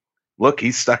look,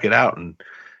 he stuck it out and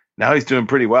now he's doing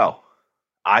pretty well,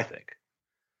 I think.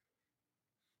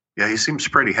 Yeah, he seems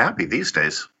pretty happy these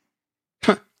days.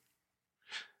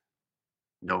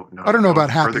 No, I don't know about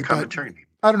happy, further but commentary.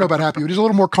 I don't know about happy. He's a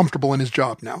little more comfortable in his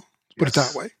job now. Put it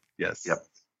that way. Yes. Yep.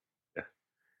 Yeah.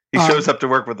 He shows up to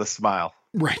work with a smile.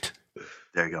 Right.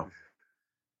 There you go.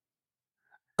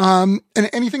 And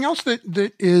anything else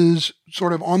that is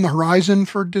sort of on the horizon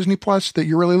for Disney Plus that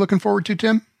you're really looking forward to,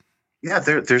 Tim? Yeah,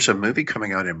 there's a movie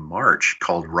coming out in March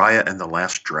called Raya and the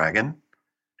Last Dragon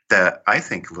that I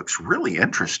think looks really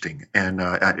interesting. And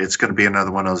it's going to be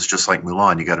another one of those, just like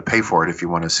Mulan. You got to pay for it if you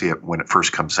want to see it when it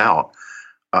first comes out.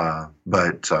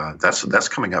 But that's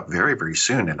coming up very, very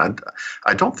soon. And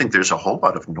I don't think there's a whole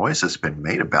lot of noise that's been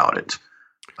made about it.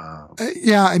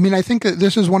 Yeah, I mean, I think that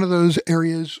this is one of those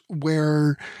areas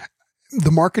where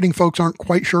the marketing folks aren't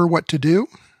quite sure what to do,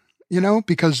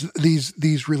 because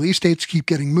these release dates keep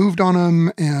getting moved on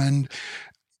them, and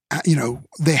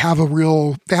they have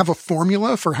a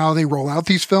formula for how they roll out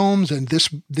these films, and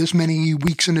this many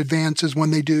weeks in advance is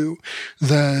when they do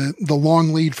the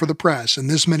long lead for the press, and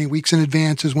this many weeks in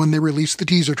advance is when they release the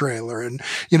teaser trailer, and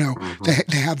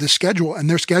they have this schedule,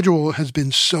 and their schedule has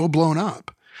been so blown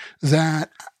up that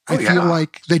I feel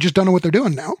like they just don't know what they're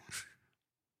doing now.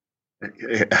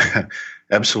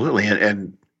 Absolutely,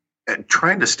 and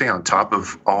trying to stay on top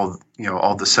of all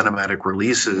the cinematic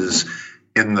releases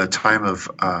in the time of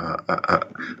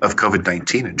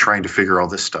COVID-19 and trying to figure all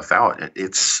this stuff out.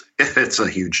 It's a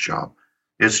huge job.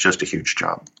 It's just a huge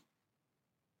job.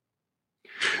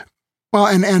 Well,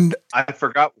 and I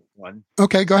forgot one.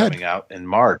 Okay, go ahead. Coming out in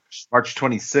March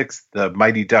 26th, the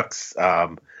Mighty Ducks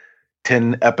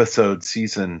 10-episode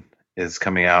season is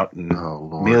coming out, and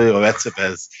Emilio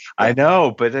Estevez. I know,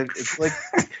 but it's like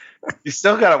you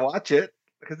still got to watch it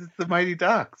because it's the Mighty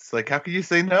Ducks. Like, how can you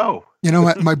say no? You know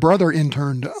what? My brother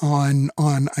interned on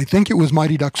I think it was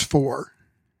Mighty Ducks 4.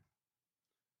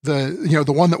 The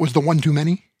one that was the one too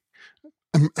many.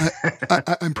 I'm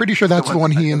pretty sure that's the one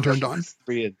he interned on.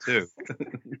 3 and 2.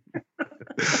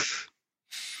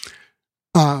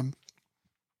 All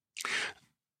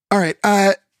right.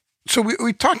 So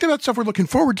we talked about stuff we're looking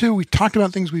forward to. We talked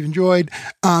about things we've enjoyed.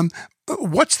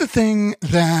 What's the thing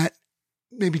that,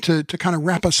 maybe to kind of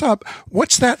wrap us up,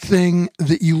 what's that thing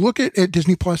that you look at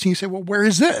Disney Plus and you say, well, where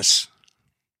is this?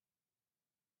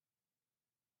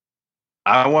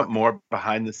 I want more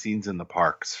behind the scenes in the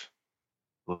parks.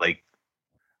 Like,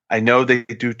 I know they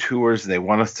do tours and they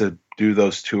want us to do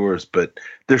those tours, but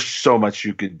there's so much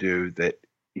you could do that,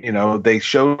 they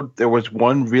showed there was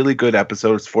one really good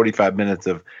episode. It's 45 minutes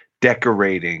of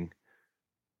decorating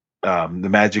the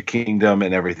Magic Kingdom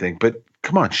and everything. But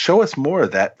come on, show us more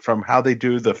of that, from how they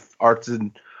do the arts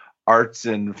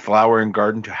and flower and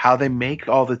garden to how they make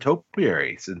all the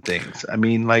topiaries and things. I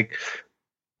mean, like,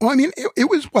 well, I mean, it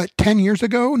was what, 10 years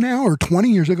ago now, or 20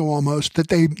 years ago almost, that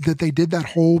they did that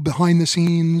whole behind the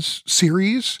scenes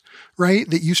series, right?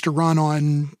 That used to run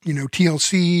on,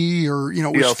 TLC, or,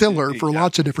 it was filler for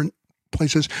lots of different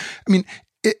places. I mean,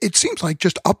 it seems like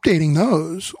just updating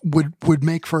those would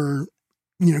make for,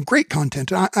 great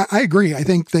content. I agree. I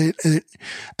think that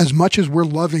as much as we're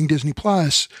loving Disney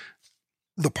Plus,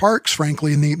 the parks,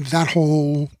 frankly, and that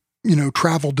whole,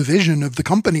 travel division of the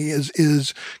company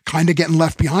is kind of getting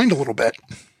left behind a little bit.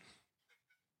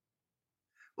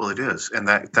 Well, it is. And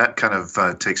that kind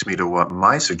of takes me to what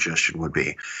my suggestion would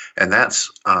be. And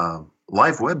that's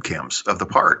live webcams of the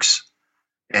parks.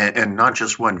 And not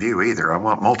just one view either. I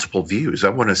want multiple views. I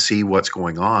want to see what's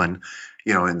going on,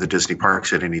 in the Disney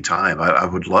parks at any time. I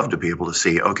would love to be able to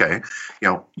see, okay,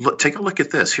 take a look at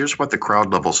this. Here's what the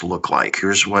crowd levels look like.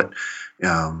 Here's what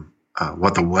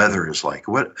the weather is like.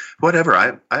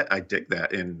 Whatever. I dig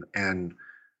that. And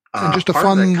just a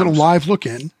fun little live look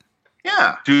in.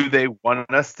 Yeah. Do they want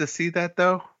us to see that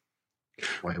though?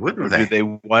 Why wouldn't or they? do they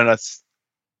want us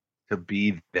to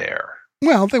be there?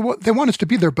 Well, they want us to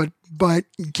be there, but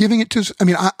giving it to, I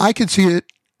mean, I could see it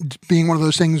being one of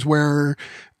those things where,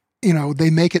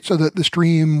 they make it so that the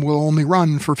stream will only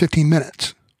run for 15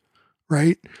 minutes,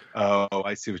 right? Oh,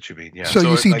 I see what you mean. Yeah. So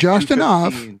you see like just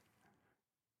enough.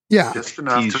 Yeah. Just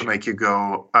enough to make you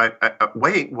go,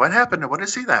 wait, what happened? I want to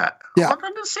see that. Yeah. I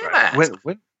want to see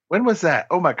that. When was that?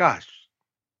 Oh my gosh.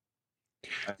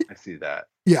 I see that.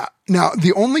 Yeah. Now,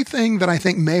 the only thing that I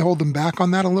think may hold them back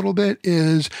on that a little bit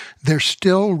is they're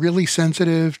still really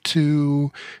sensitive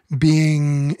to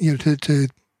being,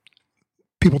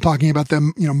 to people talking about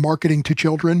them, marketing to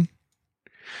children,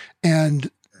 and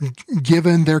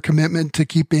given their commitment to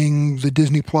keeping the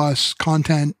Disney Plus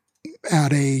content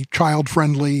at a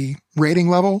child-friendly rating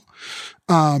level,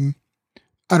 I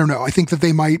don't know. I think that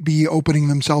they might be opening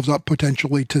themselves up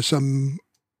potentially to some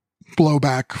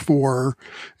blowback for,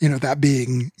 that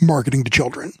being marketing to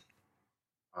children.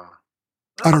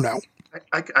 I don't know.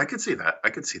 I could see that. I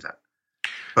could see that.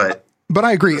 But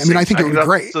I agree. I mean, I think it would be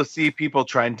great. So see people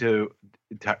trying to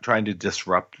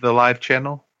disrupt the live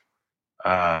channel.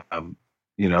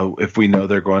 If we know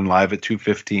they're going live at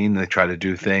 2:15, they try to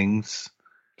do things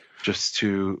just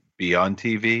to be on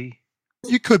TV.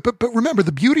 You could, but remember,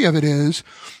 the beauty of it is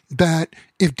that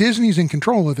if Disney's in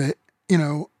control of it,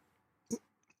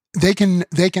 they can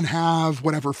have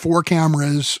whatever 4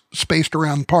 cameras spaced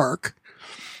around the park,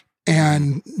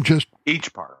 and just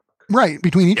each park, right,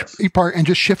 between each park, and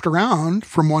just shift around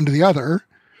from one to the other,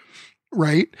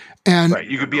 right? And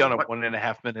you could be on a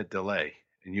 1.5 minute delay,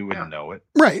 and you wouldn't know it,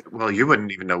 right? Well, you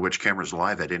wouldn't even know which camera's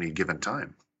live at any given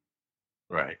time,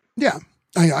 right? Yeah.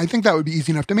 I think that would be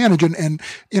easy enough to manage. And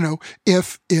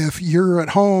if you're at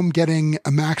home getting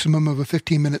a maximum of a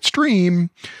 15-minute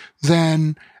stream,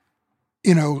 then,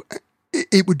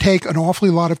 it would take an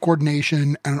awfully lot of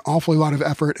coordination and an awfully lot of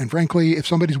effort. And frankly, if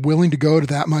somebody's willing to go to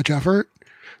that much effort,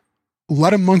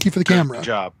 let them monkey for the camera. Good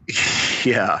job.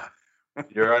 Yeah.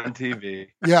 You're on TV.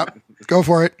 Yeah. Go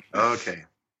for it. Okay.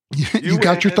 You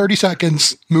got your 30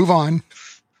 seconds. Move on.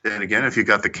 And again, if you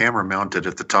got the camera mounted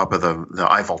at the top of the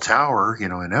Eiffel Tower, in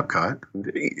Epcot,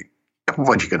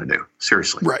 what are you going to do?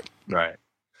 Seriously. Right. Right.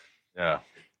 Yeah.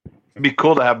 It'd be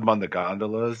cool to have them on the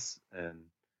gondolas and,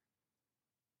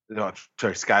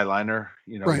 Skyliner,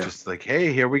 right. Just like,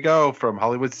 hey, here we go from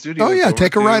Hollywood Studios. Oh, yeah.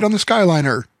 Take a ride on the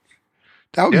Skyliner.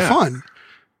 That would be fun.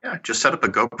 Yeah. Just set up a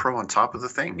GoPro on top of the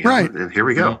thing. Right. And here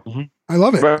we go. Mm-hmm. I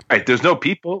love it. Right. There's no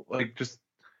people.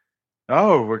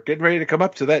 We're getting ready to come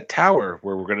up to that tower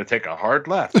where we're going to take a hard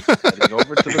left, heading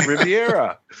over to the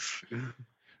Riviera.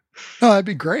 Oh, that'd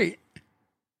be great.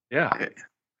 Yeah.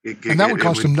 And that would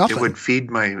cost them nothing. It would feed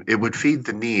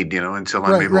the need, until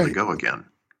I'm able to go again.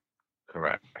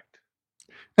 Correct.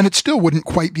 And it still wouldn't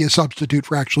quite be a substitute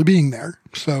for actually being there.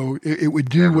 So it would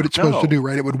do what it's supposed to do,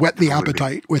 right? It would whet the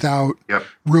appetite without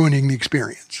ruining the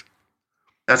experience.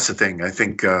 That's the thing. I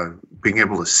think being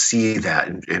able to see that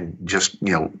and just,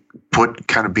 be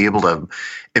able to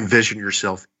envision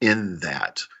yourself in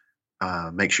that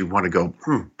makes you want to go,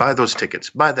 buy those tickets,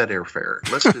 buy that airfare.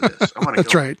 Let's do this. I want to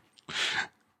That's right.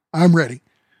 I'm ready.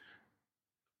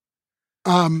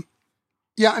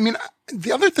 Yeah, I mean,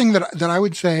 the other thing that I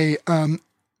would say,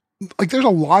 there's a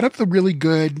lot of the really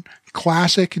good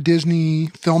classic Disney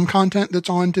film content that's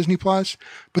on Disney Plus,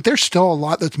 but there's still a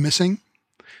lot that's missing.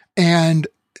 And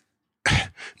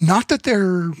not that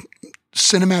they're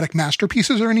cinematic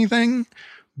masterpieces or anything,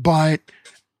 but,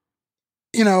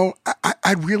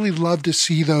 I'd really love to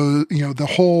see those, the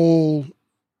whole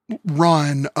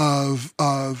run of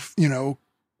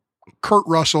Kurt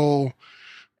Russell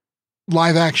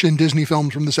live action Disney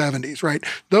films from the 70s, right?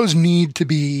 Those need to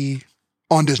be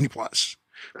on Disney Plus,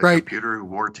 right? Computer who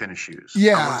wore tennis shoes.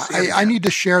 Yeah. I need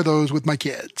to share those with my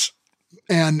kids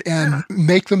and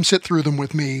make them sit through them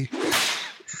with me.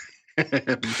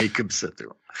 Make them sit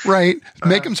through. Right.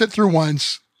 Make them sit through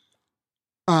once.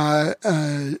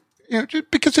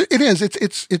 Just because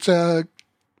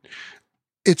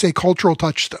it's a cultural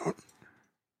touchstone.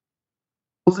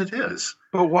 Well, it is.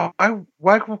 But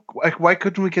why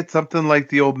couldn't we get something like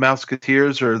the old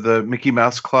Mouseketeers or the Mickey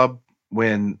Mouse Club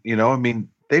when,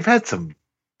 they've had some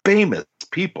famous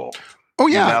people. Oh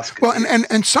yeah. Well,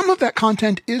 and some of that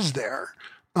content is there.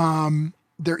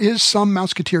 There is some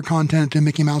Mouseketeer content and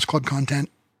Mickey Mouse Club content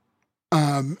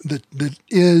that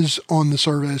is on the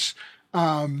service.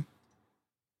 I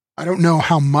don't know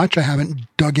how much. I haven't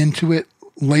dug into it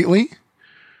lately.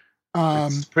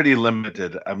 It's pretty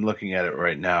limited. I'm looking at it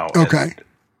right now. Okay.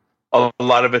 A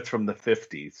lot of it's from the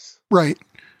 50s. Right.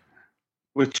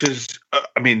 Which is,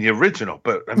 the original.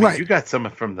 But, you got some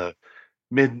from the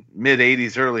mid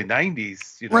 80s, early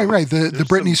 90s. Right. The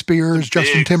Britney Spears,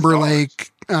 Justin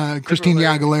Timberlake, Christina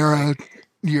Aguilera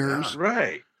years. Yeah,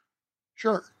 right.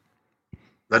 Sure.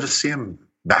 Let us see him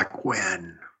back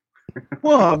when.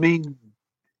 Well,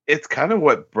 it's kind of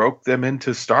what broke them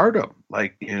into stardom.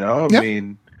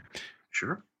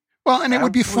 Sure. Well, and it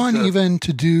would be fun even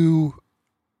to do.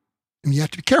 You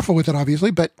have to be careful with it, obviously,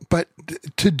 but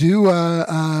to do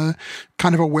a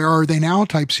kind of a "Where Are They Now"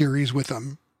 type series with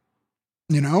them.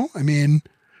 You have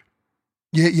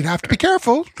You'd have to be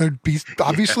careful. There'd be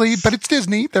obviously, Yes. but it's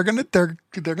Disney. They're gonna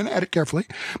edit carefully.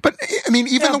 But I mean,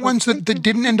 even the ones that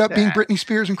didn't end up being Britney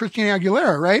Spears and Christina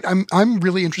Aguilera, right? I'm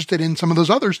really interested in some of those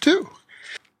others too.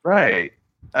 Right.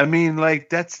 I mean, like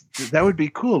that would be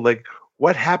cool. Like,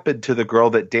 what happened to the girl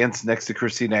that danced next to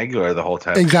Christina Aguilera the whole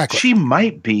time? Exactly. She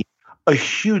might be a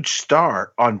huge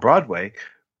star on Broadway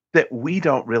that we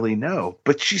don't really know,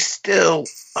 but she's still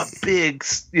a big,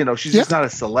 she's just not a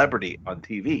celebrity on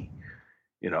TV,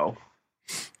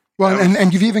 Well,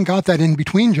 and you've even got that in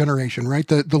between generation, right?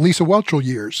 The Lisa Whelchel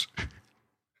years.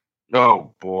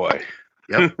 Oh boy.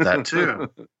 Yep, that too.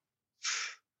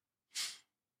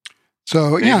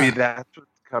 So Maybe that's what's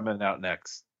coming out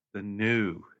next. The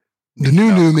new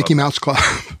Mickey Mouse Club.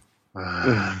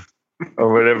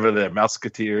 Or whatever the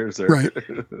Mouseketeers are. Right.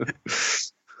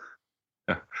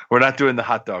 We're not doing the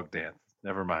hot dog dance.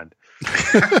 Never mind.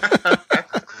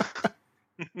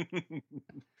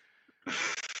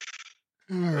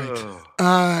 All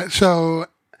right. So,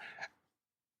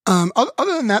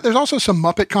 other than that, there's also some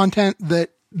Muppet content that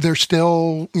they're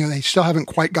still, they still haven't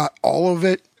quite got all of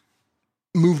it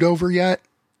moved over yet.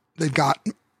 They've got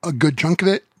a good chunk of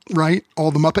it, right?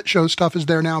 All the Muppet Show stuff is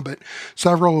there now, but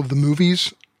several of the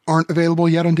movies aren't available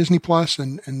yet on Disney Plus,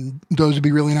 and those would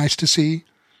be really nice to see.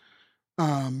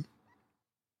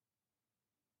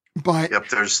 But yep,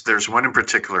 there's one in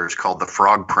particular. It's called The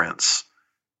Frog Prince.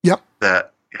 Yep.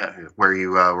 Where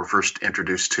you were first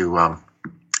introduced to.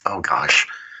 Oh gosh,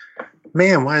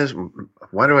 man, why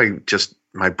do I just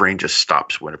my brain just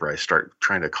stops whenever I start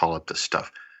trying to call up this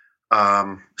stuff?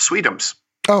 Sweetums.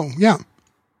 Oh yeah.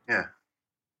 Yeah,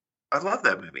 I love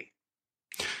that movie.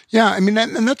 Yeah, I mean,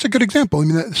 and that's a good example. I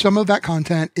mean, some of that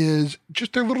content is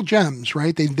just their little gems,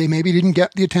 right? They maybe didn't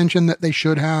get the attention that they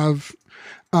should have,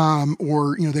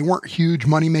 or they weren't huge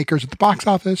money makers at the box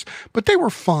office, but they were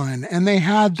fun and they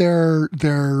had their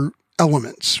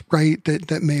elements, right?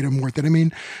 That made them worth it. I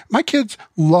mean, my kids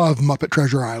love Muppet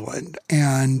Treasure Island,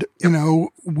 and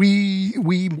we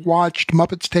watched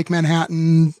Muppets Take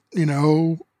Manhattan,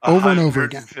 over and over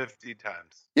again, 50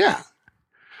 times. Yeah,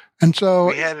 and so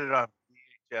we had it on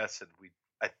VHS, and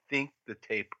I think the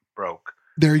tape broke.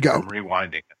 There you go. From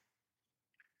rewinding it.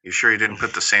 You sure you didn't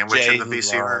put the sandwich in the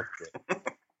VCR?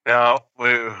 No,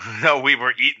 we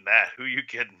were eating that. Who you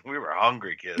kidding? We were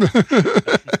hungry kids.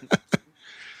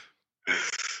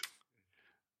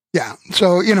 Yeah.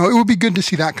 So, it would be good to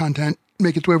see that content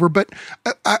make its way over. But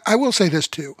I will say this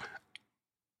too.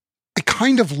 I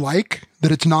kind of like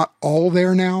that it's not all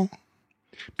there now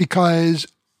because,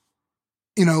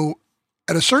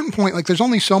 at a certain point, like there's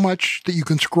only so much that you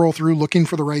can scroll through looking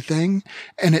for the right thing.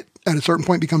 And it, at a certain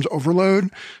point, becomes overload.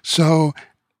 So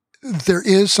there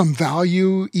is some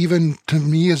value, even to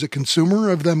me as a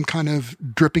consumer, of them kind of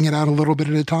dripping it out a little bit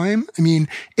at a time. I mean,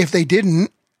 if they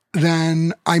didn't,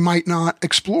 then I might not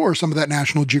explore some of that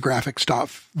National Geographic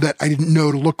stuff that I didn't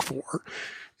know to look for.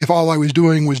 If all I was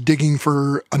doing was digging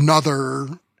for another,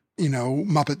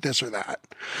 Muppet this or that.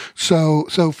 So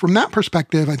from that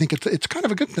perspective, I think it's kind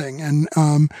of a good thing. And,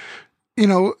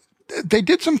 they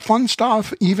did some fun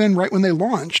stuff even right when they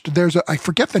launched. I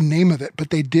forget the name of it, but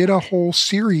they did a whole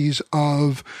series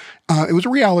of, it was a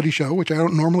reality show, which I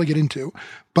don't normally get into,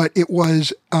 but it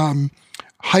was,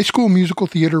 High School Musical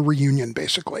Theater reunion,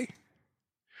 basically,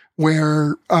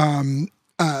 where,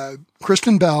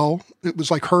 Kristen Bell, it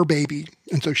was like her baby.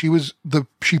 And so she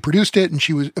produced it and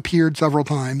she appeared several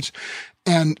times,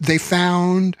 and they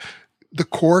found the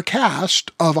core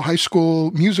cast of a High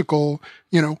School Musical,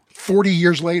 40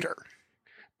 years later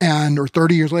or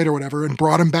 30 years later, whatever, and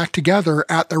brought them back together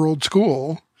at their old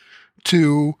school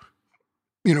to,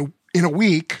 in a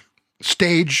week,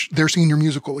 stage their senior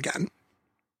musical again.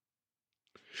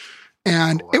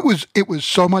 And it was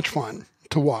so much fun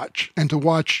to watch, and to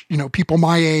watch, people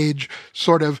my age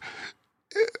sort of,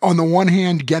 on the one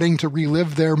hand, getting to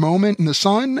relive their moment in the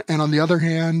sun, and on the other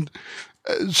hand,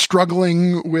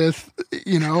 struggling with,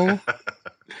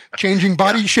 changing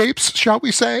body shapes, shall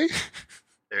we say?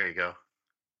 There you go.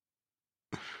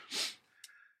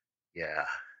 Yeah.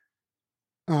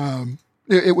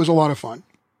 It was a lot of fun.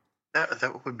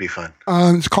 That would be fun.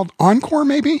 It's called Encore,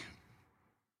 maybe?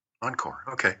 Encore.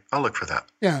 Okay. I'll look for that.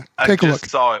 Yeah. Take a look. I just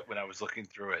just saw it when I was looking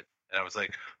through it, and I was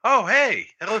like, oh, hey,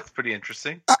 that looks pretty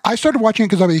interesting. I started watching it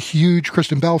because I'm a huge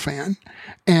Kristen Bell fan,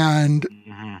 and,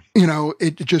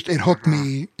 it hooked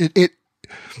me. It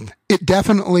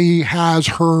definitely has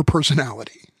her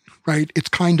personality, right? It's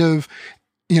kind of,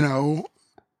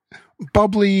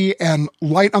 bubbly and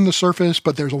light on the surface,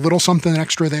 but there's a little something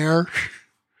extra there,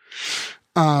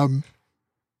 that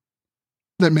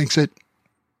makes it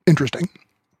interesting.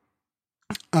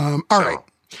 All right.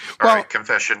 All Well- right,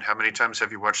 confession. How many times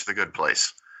have you watched The Good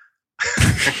Place?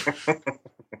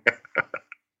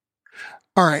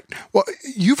 All right. Well,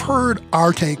 you've heard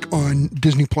our take on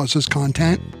Disney Plus's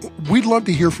content. We'd love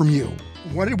to hear from you.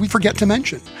 What did we forget to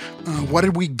mention? What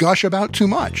did we gush about too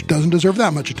much? Doesn't deserve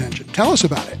that much attention. Tell us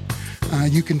about it.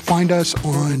 You can find us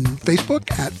on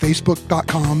Facebook at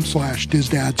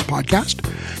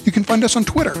facebook.com/DizDadsPodcast. You can find us on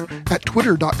Twitter at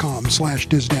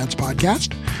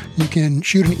twitter.com/DizDadsPodcast. You can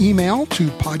shoot an email to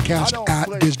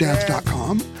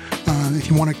podcast@DizDads.com. If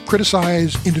you want to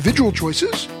criticize individual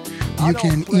choices, you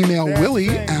can email Willie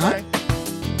at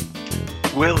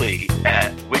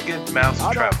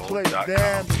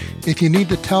Willie@wickedmousetravel.com. If you need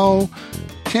to tell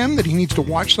Tim that he needs to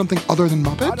watch something other than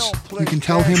Muppets, you can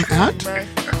tell him at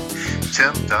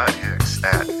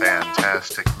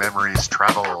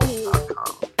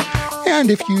Tim.Hicks@fantasticmemoriestravel.com.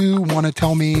 And if you want to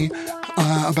tell me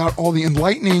about all the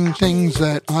enlightening things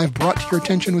that I've brought to your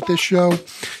attention with this show,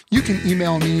 you can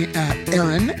email me at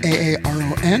Aaron,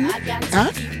 AARON,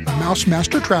 at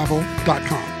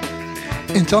mousemastertravel.com.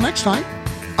 Until next time,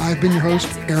 I've been your host,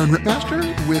 Aaron Ripmaster,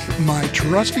 with my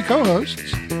trusty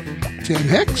co-hosts, Tim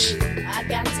Hicks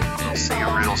I'll see you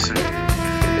real soon.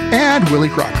 and Willie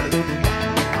Crocker.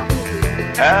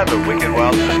 Have a wicked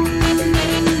wild night.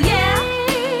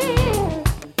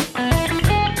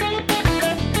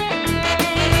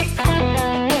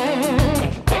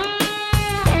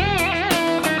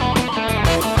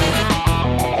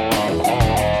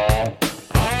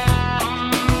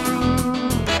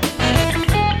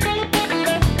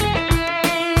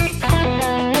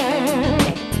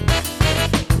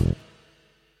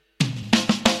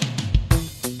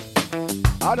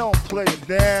 I don't play a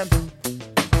damn.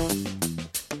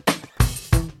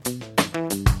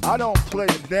 I don't play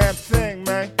a damn thing,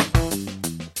 man.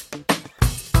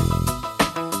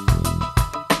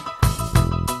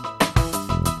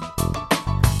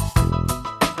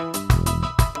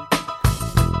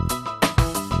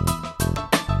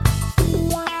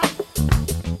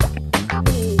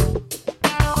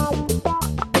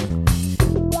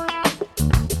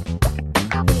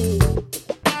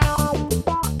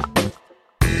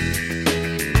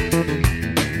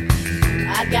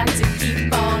 I got to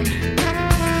keep on.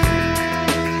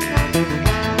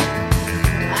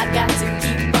 I got to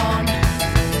keep on.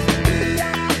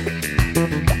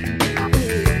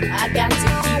 I got to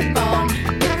keep on.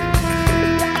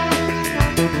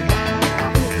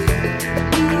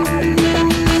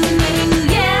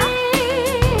 Ooh, yeah.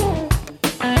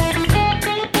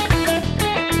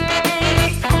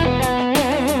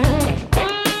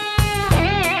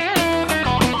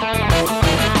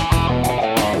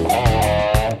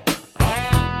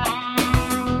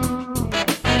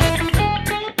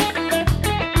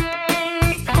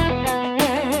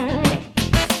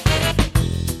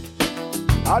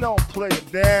 I don't play a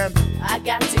damn. I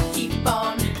got to keep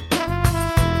on.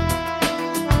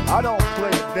 I don't play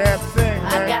a damn thing,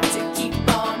 I man. got to keep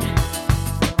on.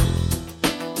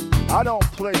 I don't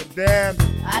play a damn.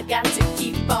 I got to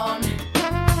keep on.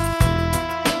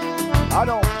 I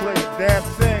don't play a damn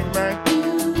thing.